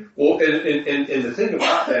 Well, and the thing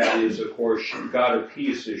about that is, of course, God of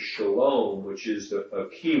peace is shalom, which is a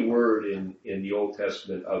key word in the Old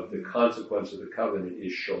Testament of the consequence of the covenant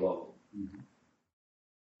is shalom.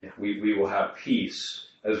 We will have peace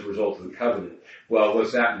as a result of the covenant. Well,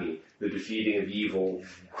 what's that mean? The defeating of evil,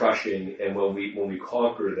 crushing, and when we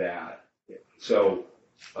conquer that. So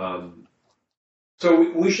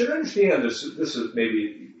we should understand this. This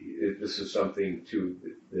is something too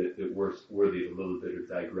that worthy of a little bit of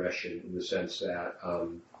digression in the sense that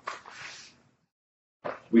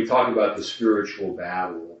we talk about the spiritual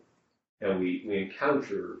battle, and we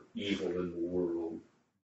encounter evil in the world.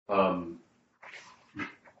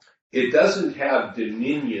 It doesn't have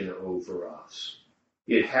dominion over us.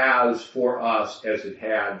 It has for us, as it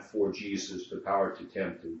had for Jesus, the power to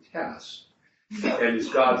tempt and test. And it's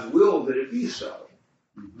God's will that it be so.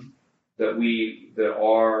 That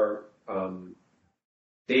our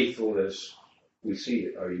faithfulness, we see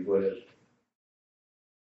it. Are you going to?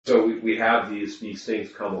 So we have these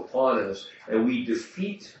things come upon us, and we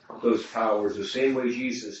defeat those powers the same way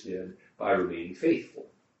Jesus did by remaining faithful.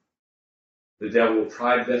 The devil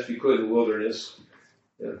tried best he could in the wilderness.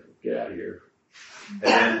 Get out of here.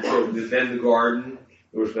 And then the garden,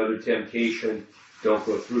 there was another temptation. Don't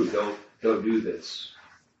go through. Don't do this.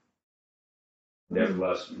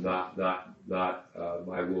 Nevertheless, not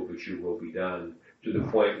my will, but your will be done. To the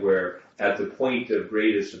point where, at the point of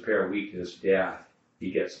greatest apparent weakness, death,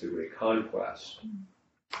 he gets the great conquest.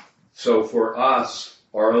 So for us,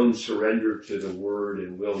 our own surrender to the word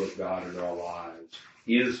and will of God in our lives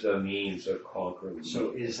is the means of conquering.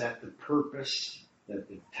 So is that the purpose that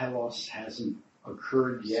the telos hasn't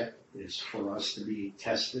occurred yet, is for us to be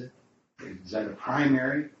tested? Is that a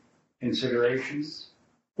primary consideration?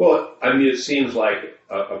 Well, I mean, it seems like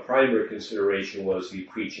a primary consideration was the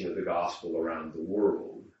preaching of the gospel around the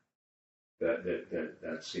world.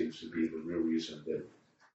 That seems to be the real reason that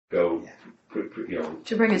go,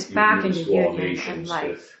 To bring us back into to all union and nations,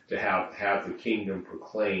 life. to have the kingdom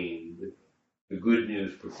proclaimed, the good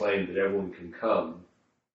news proclaimed that everyone can come,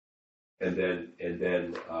 and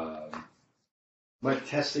then. But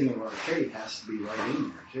testing of our faith has to be right in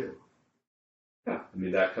there too. Yeah, I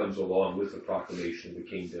mean that comes along with the proclamation of the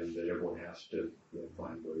kingdom that everyone has to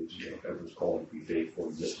find ways. Everyone's called to be faithful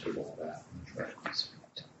in the midst of all that.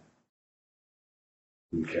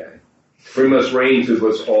 Okay. For he must reign to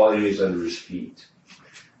put all enemies under his feet.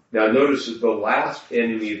 Now notice that the last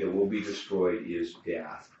enemy that will be destroyed is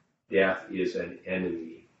death. Death is an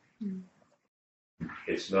enemy.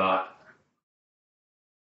 It's not.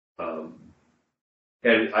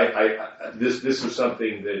 And this is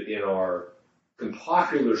something that in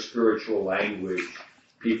popular spiritual language,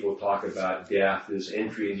 people talk about death as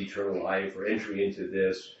entry into eternal life or entry into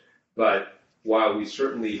this. But while we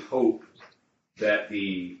certainly hope that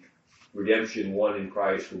the redemption won in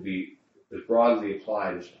Christ will be as broadly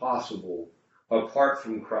applied as possible, apart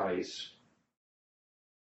from Christ,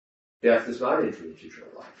 death is not entry into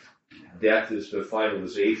eternal life. Death is the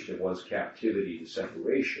finalization of one's captivity to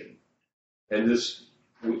separation. And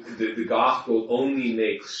the gospel only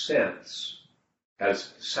makes sense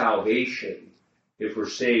as salvation if we're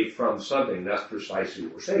saved from something. That's precisely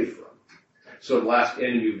what we're saved from. So the last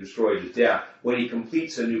enemy destroyed is death. When he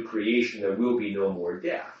completes a new creation, there will be no more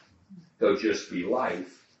death. There'll just be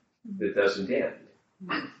life that doesn't end.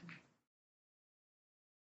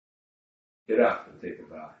 Get up and think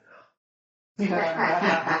about it.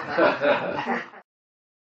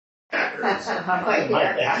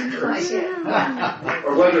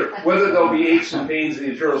 Or whether there'll be aches and pains in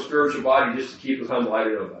the eternal spiritual body just to keep us humble, I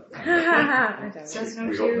don't know about that. Says no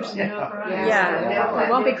We hope tears not. and no crying. Yeah, we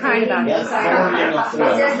won't be crying about Yes, this.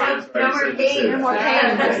 No more pain. No more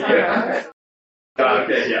pain.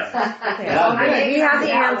 Okay, yeah. Okay, all good. We have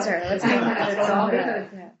the answer. Let's make it. It's all good.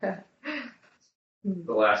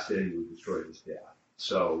 The last enemy we destroyed is death.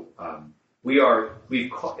 So,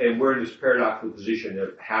 and we're in this paradoxical position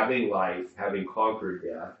of having life, having conquered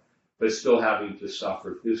death, but still having to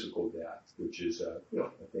suffer physical death, which is a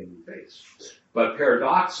thing we face. But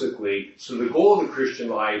paradoxically, so the goal of the Christian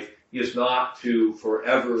life is not to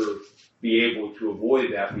forever be able to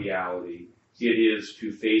avoid that reality. It is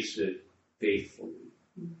to face it faithfully.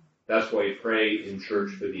 That's why we pray in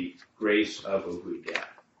church for the grace of a good death,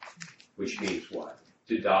 which means what?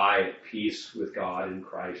 To die at peace with God and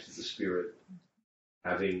Christ and the Spirit,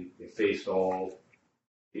 having faced all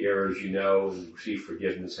the errors you know and receive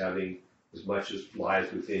forgiveness, having as much as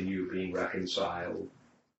lies within you being reconciled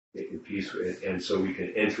in peace, and so we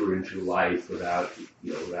can enter into life without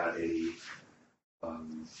any.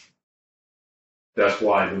 That's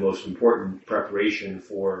why the most important preparation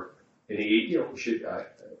for any, we should,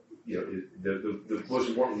 the most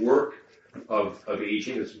important work of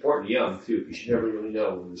aging. It's important young too, because you never really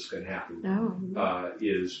know when this is going to happen. No.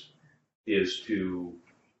 Is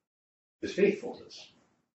faithfulness,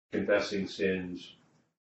 confessing sins,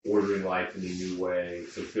 ordering life in a new way,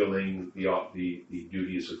 fulfilling the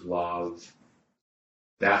duties of love.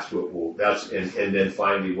 That's and then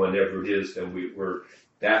finally, whenever it is, then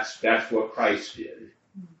that's what Christ did.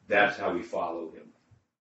 That's how we follow him.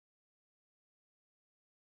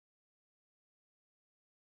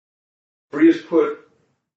 For he has put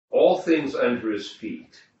all things under his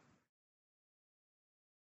feet.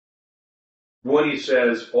 When he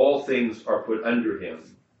says all things are put under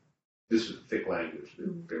him, this is thick language.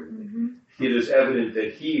 It is evident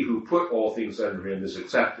that he who put all things under him is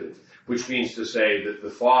accepted, which means to say that the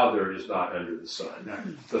Father is not under the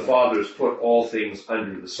Son. The Father has put all things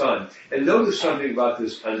under the Son. And notice something about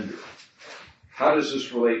this under. How does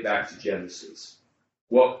this relate back to Genesis?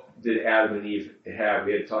 What did Adam and Eve have?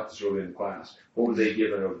 We had talked this earlier in the class. What were they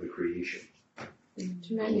given over the creation?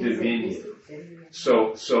 Dominion.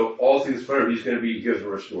 So all things forever, he's going to be given to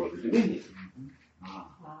restore the dominion.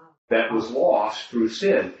 That was lost through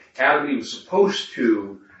sin. Adam and Eve was supposed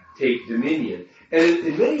to take dominion. And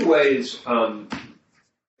in many ways,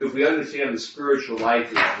 if we understand the spiritual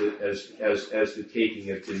life as the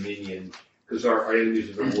taking of dominion, because our enemies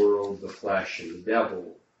of the world, the flesh, and the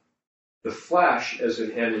devil, the flesh as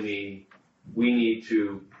an enemy, we need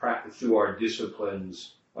to practice through our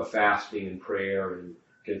disciplines of fasting and prayer and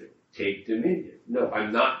can take dominion. No,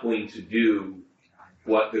 I'm not going to do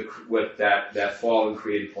what that fallen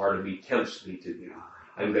created part of me tempts me to do.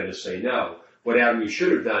 I'm going to say no. What Adam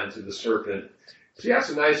should have done to the serpent. See, that's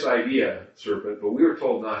a nice idea, serpent, but we were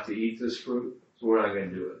told not to eat this fruit, so we're not going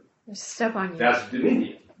to do it. There's stuff on you. That's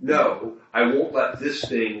dominion. No, I won't let this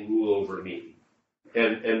thing rule over me.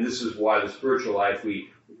 And this is why the spiritual life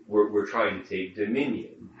we're trying to take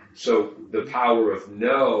dominion. So the power of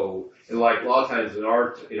no, and like a lot of times in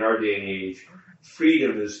our day and age,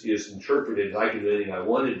 freedom is interpreted as I can do anything I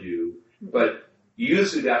want to do, but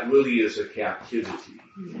usually that really is a captivity.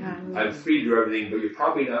 Yeah. I'm free to do everything, but you're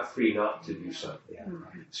probably not free not to do something.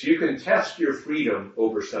 So you can test your freedom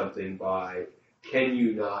over something by, can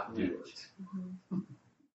you not do it?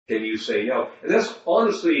 Can you say no? And that's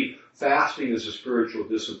honestly, fasting as a spiritual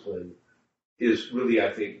discipline is really,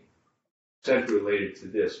 I think, centrally related to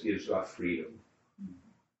this, is about freedom.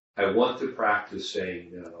 I want to practice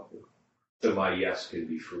saying no, so my yes can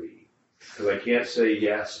be free. Because I can't say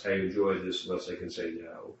yes, I enjoy this, unless I can say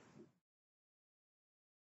no.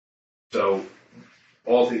 So,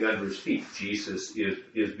 all things under his feet, Jesus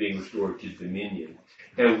is being restored to dominion.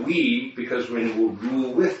 And we, because we will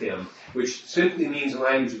rule with him, which simply means in the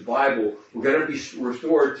language of the Bible, we're going to be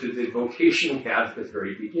restored to the vocation we had at the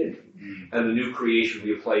very beginning. And the new creation will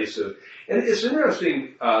be a place of, and it's an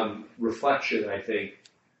interesting reflection, I think,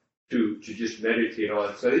 to just meditate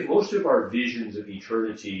on. So I think most of our visions of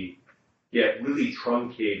eternity get really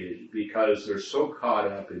truncated because they're so caught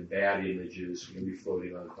up in bad images, maybe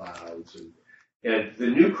floating on clouds. And the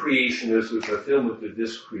new creation is the fulfillment of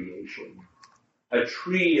this creation. A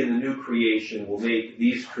tree in the new creation will make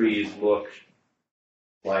these trees look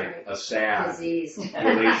like a sad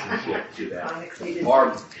relationship to them.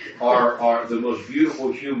 The most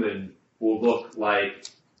beautiful human will look like,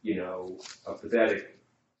 a pathetic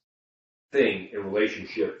thing in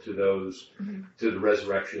relationship to those, to the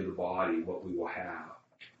resurrection of the body, what we will have.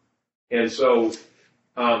 And so,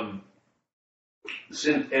 and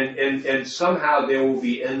somehow there will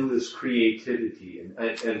be endless creativity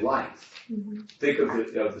and life. Think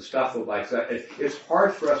of the stuff of life. It's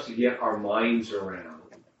hard for us to get our minds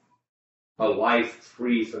around a life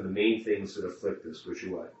free from the main things that afflict us, which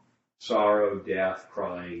are what? Sorrow, death,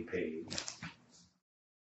 crying, pain.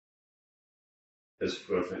 As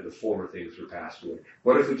for the former things are passed away.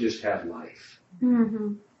 What if we just had life?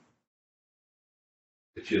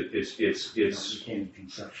 It's You can't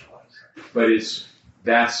conceptualize that. but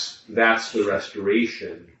that's the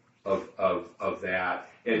restoration of that.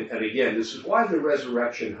 And again, this is why the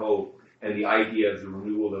resurrection hope and the idea of the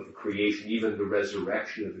renewal of the creation, even the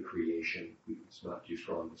resurrection of the creation, it's not too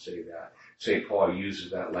strong to say that. St. Paul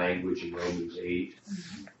uses that language in Romans 8,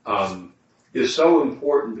 is so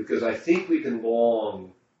important because I think we can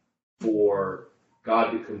long for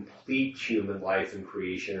God to complete human life and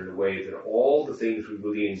creation in a way that all the things we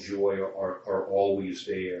really enjoy are always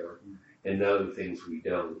there, and none of the things we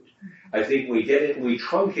don't. I think when we get it and we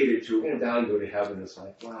truncate it to we're going to die and go to heaven, it's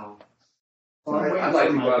like, wow. I'd like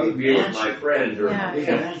to go out and be with my friend. Or,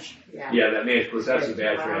 Yeah. that man, of course, that's a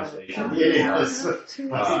bad translation. It is. Because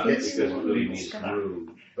it really means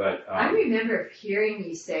room. But I remember hearing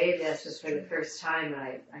you say this was for the first time.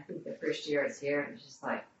 I think the first year I was here, and it was just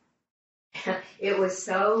like, it was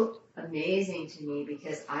so amazing to me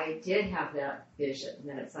because I did have that vision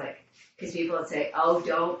that it's like, because people would say, oh,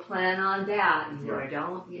 don't plan on that, or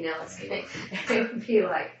don't, it's going to, it would be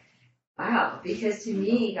like, wow, because to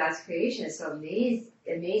me, God's creation is so amazing,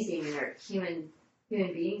 and our human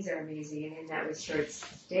beings are amazing, and in that restored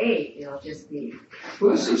state, it'll just be.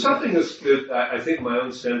 Well, this is something that I think my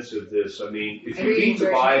own sense of this. I mean, if you read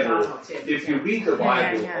the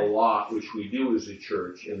Bible, a lot, which we do as a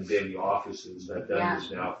church in the daily offices, I've done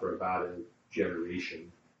this now for about a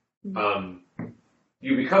generation.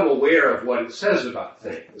 You become aware of what it says about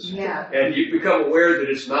things, and you become aware that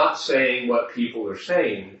it's not saying what people are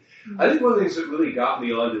saying. I think one of the things that really got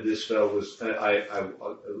me onto this, though, was a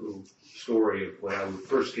little story of when I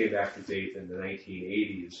first came back to faith in the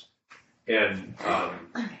 1980s. And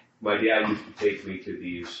my dad used to take me to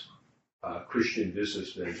these Christian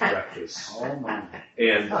businessmen breakfasts. Oh, my.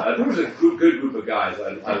 And there was a good group of guys.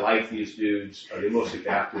 I like these dudes. They're mostly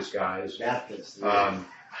Baptist guys.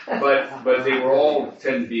 But they were all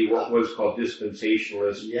tend to be what was called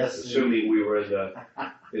dispensationalists, assuming we were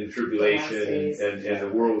in tribulation and the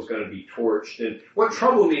world was going to be torched. And what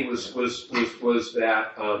troubled me was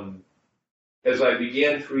that as I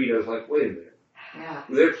began to read, I was like, wait a minute. Yeah.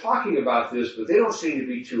 They're talking about this, but they don't seem to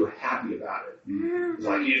be too happy about it. It's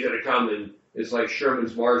like he's going to come and it's like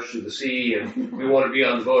Sherman's March to the Sea, and we want to be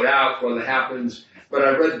on the boat out when it happens. But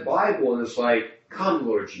I read the Bible, and it's like, come,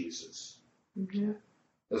 Lord Jesus.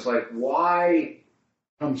 It's like, why?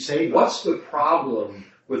 Come save us. What's the problem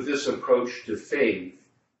with this approach to faith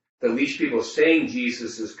that leaves people saying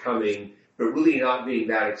Jesus is coming, but really not being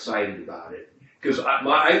that excited about it? Because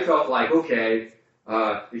I felt like, okay,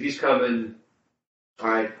 if he's coming, all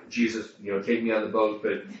right, Jesus, take me on the boat,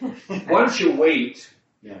 but why don't you wait,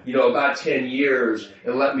 about 10 years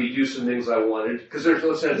and let me do some things I wanted? Because there's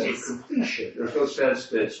no sense of completion. There's no sense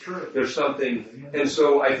that there's something. And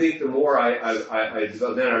so I think the more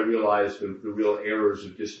then I realized the real errors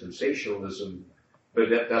of dispensationalism, but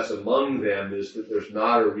that's among them is that there's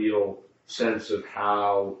not a real sense of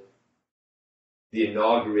how the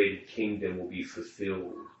inaugurated kingdom will be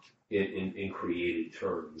fulfilled in created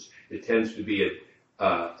terms. It tends to be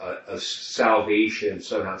a salvation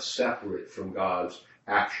somehow separate from God's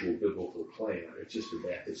actual biblical plan. It's just an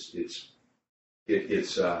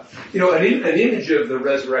image of the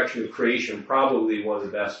resurrection of creation. Probably one of the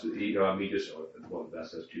best. One of the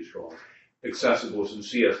best. That's too strong. Accessible is in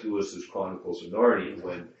C.S. Lewis's Chronicles of Narnia,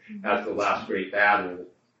 when at the last great battle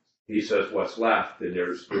he says what's left, and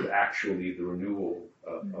there's actually the renewal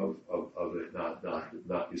of it.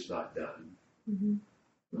 It's not done.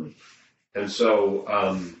 And so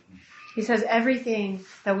he says everything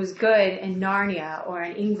that was good in Narnia or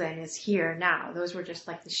in England is here now. Those were just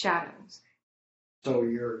like the shadows. So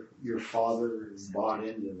your father bought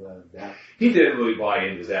into that? He didn't really buy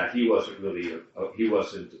into that. He wasn't really.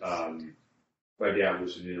 My dad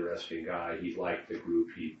was an interesting guy. He liked the group.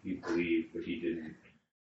 He believed, but he didn't.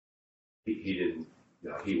 He didn't.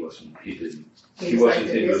 No, he wasn't. He didn't. He wasn't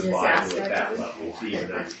like into his Bible at aspect that of it. level to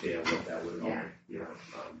even understand what that would mean.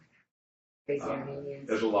 Armenians.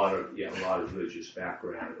 There's a lot of religious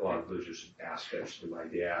background, a lot of religious aspects to my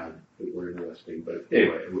dad that were interesting. But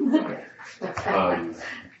anyway, it was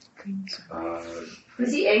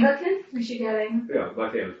Was he Anglican? Was your dad Anglican? yeah, my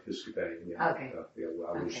family was Episcopalian. Yeah. Okay.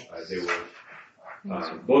 They were.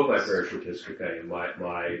 Both my parents were Episcopalian. My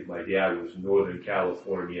dad was Northern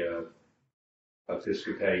California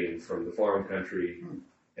Episcopalian from the farm country,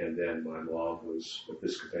 and then my mom was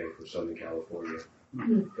Episcopalian from Southern California. But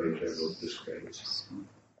they're both Episcopalians.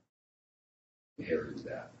 Inherited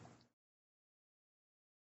that.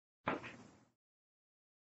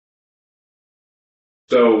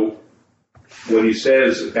 So when he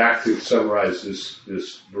says, back to summarize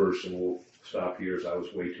this verse, and we'll stop here as I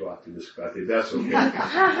was way too optimistic about it. That's okay.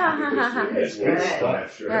 That's We'll good. go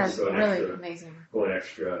extra, That's go really extra, amazing. go an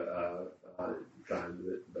extra time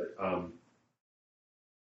with it. But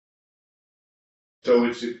so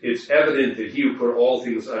it's evident that he who put all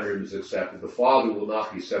things under him is accepted. The Father will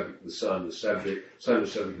not be subject to the Son. The Son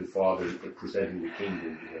is subject to the Father, presenting the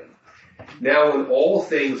kingdom to him. Now, when all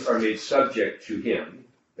things are made subject to him,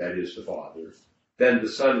 that is the Father, then the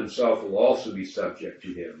Son himself will also be subject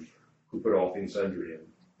to him who put all things under him,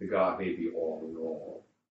 that God may be all in all.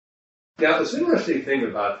 Now, there's an interesting thing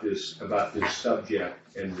about this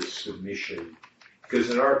subject and this submission,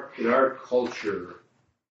 because in our culture,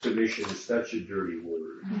 submission is such a dirty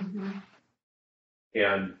word,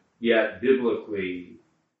 and yet biblically,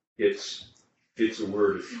 it's a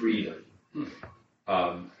word of freedom.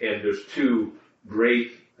 And there's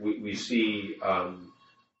we see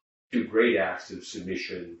two great acts of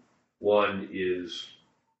submission. One is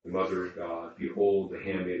the Mother of God, behold the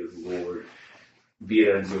handmaid of the Lord, be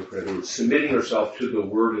it unto you. In other words, submitting herself to the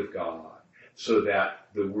Word of God so that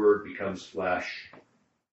the Word becomes flesh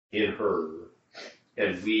in her,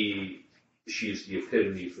 and she's the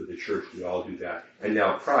epitome for the church. We all do that. And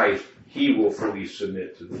now Christ, he will fully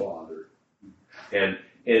submit to the Father. And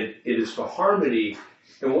it is the harmony,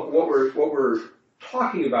 and what we're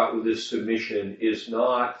talking about with this submission is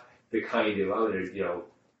not the kind of, I'm going to,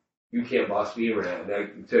 you can't boss me around, I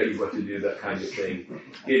can tell you what to do, that kind of thing.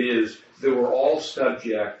 It is that we're all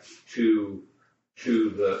subject to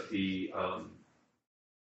the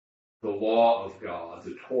law of God,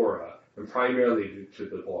 the Torah, and primarily to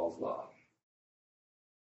the law of love.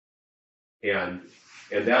 And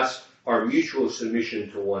that's our mutual submission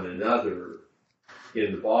to one another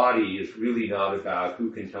in the body is really not about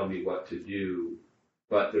who can tell me what to do,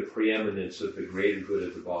 but the preeminence of the greater good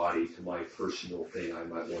of the body to my personal thing I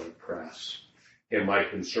might want to press. And my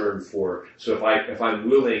concern for, so if I'm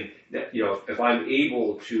willing, if I'm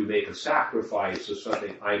able to make a sacrifice of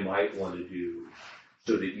something I might want to do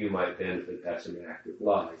so that you might benefit, that's an act of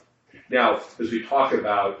love. Now, as we talk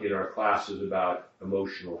about in our classes about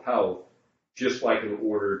emotional health, just like in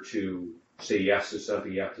order to say yes to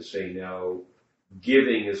something, you have to say no.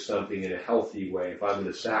 Giving is something in a healthy way. If I'm going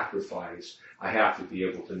to sacrifice, I have to be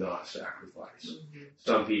able to not sacrifice. Mm-hmm.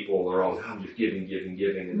 Some people are all, I'm just giving,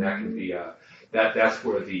 and that can be that's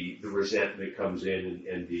where the resentment comes in,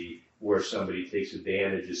 and where somebody takes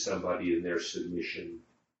advantage of somebody in their submission.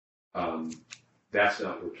 That's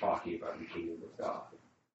not what we're talking about in the kingdom of God.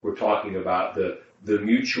 We're talking about the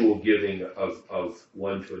mutual giving of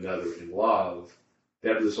one to another in love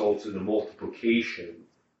that results in the multiplication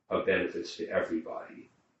of benefits to everybody.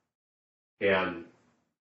 And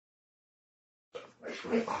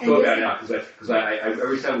I'll throw that out because I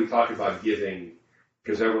every time we talk about giving,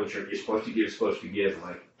 because everyone's sure you're supposed to give. I'm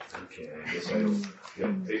like, okay, I guess I don't.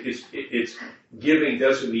 It's giving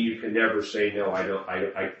doesn't mean you can never say no. I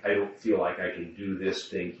don't feel like I can do this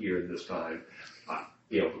thing here in this time.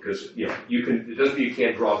 Because you can. It doesn't mean you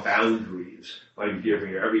can't draw boundaries on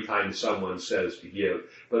giving. Every time someone says to give,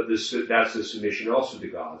 but that's the submission also to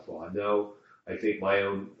God's law. No, I think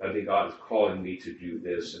God is calling me to do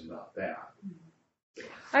this and not that.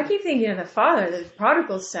 I keep thinking of the father, the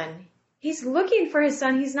prodigal son. He's looking for his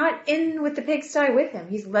son. He's not in with the pigsty with him.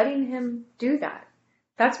 He's letting him do that.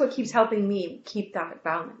 That's what keeps helping me keep that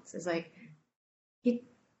balance. Is like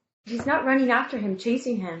he's not running after him,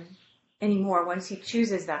 chasing him anymore once he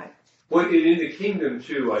chooses that. Well, in the kingdom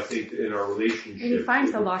too, I think in our relationship, and he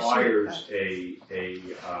finds it the lost requires sheep,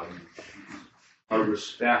 a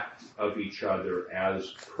respect of each other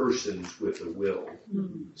as persons with a will,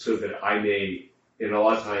 so that I may. And a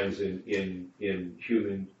lot of times in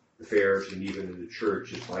human affairs and even in the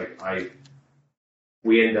church, it's like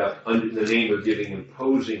we end up under the name of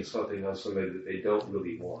imposing something on somebody that they don't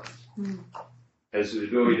really want. And so the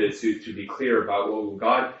ability to be clear about, well,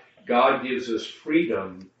 God gives us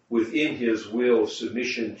freedom within His will,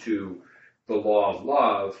 submission to the law of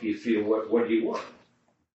love. He feel what do you want?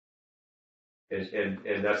 And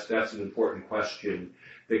that's an important question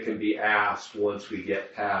that can be asked once we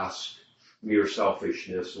get past mere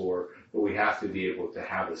selfishness, but we have to be able to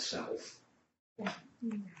have a self.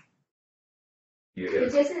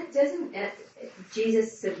 It doesn't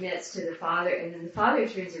Jesus submits to the Father, and then the Father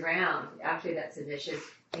turns around after that submission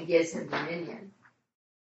and gives him dominion.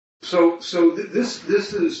 So this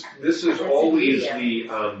is always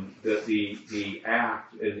the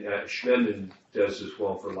act, and Schmemann does this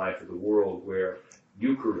well for Life of the World, where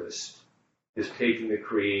Eucharist is taking the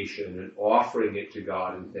creation and offering it to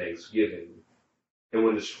God in thanksgiving. And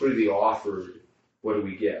when it's freely offered, what do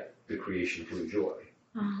we get? The creation to enjoy.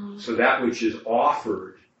 So that which is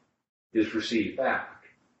offered is received back.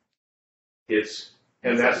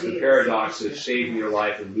 And that's the paradox of saving your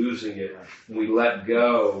life and losing it. When we let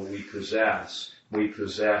go, we possess. When we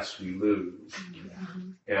possess, we lose.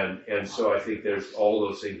 And so I think there's all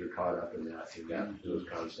those things are caught up in those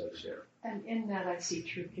concepts there. And in that I see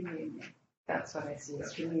true communion. That's what I see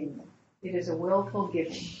as communion. It is a willful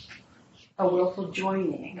giving, a willful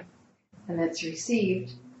joining, and that's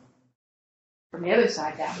received from the other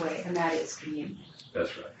side that way, and that is communion.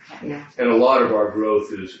 That's right. Yeah. And a lot of our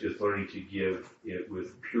growth is learning to give it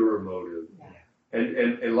with pure motive. Yeah.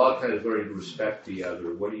 And a lot of times learning to respect the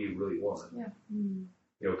other. What do you really want? Yeah. You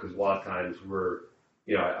know, because a lot of times we're,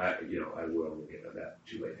 I will get into that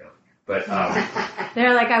too late now. But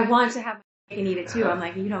They're like, I want to have my cake and eat it too. I'm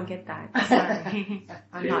like, you don't get that. Sorry.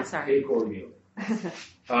 I'm not sorry. Cake or meal.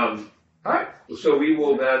 All right. So we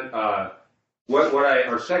will then.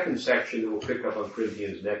 Our second section that we'll pick up on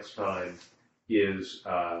Corinthians next time is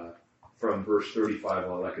from verse 35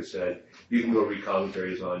 on. Like I said, you can go read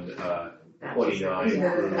commentaries on 29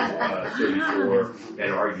 through 34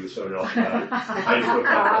 and argue something else about it. I just wrote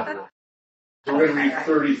that. So we're going to read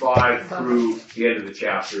 35 through the end of the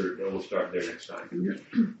chapter, and we'll start there next time.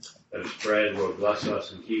 Let us pray. The Lord bless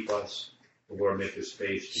us and keep us. The Lord make his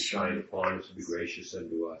face to shine upon us and be gracious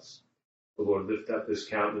unto us. The Lord lift up his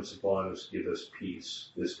countenance upon us, give us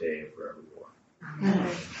peace this day and forevermore.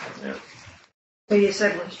 Yeah. So you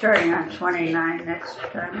said we're starting on 29 next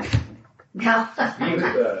time? No. Even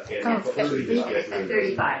the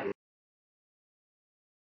 35.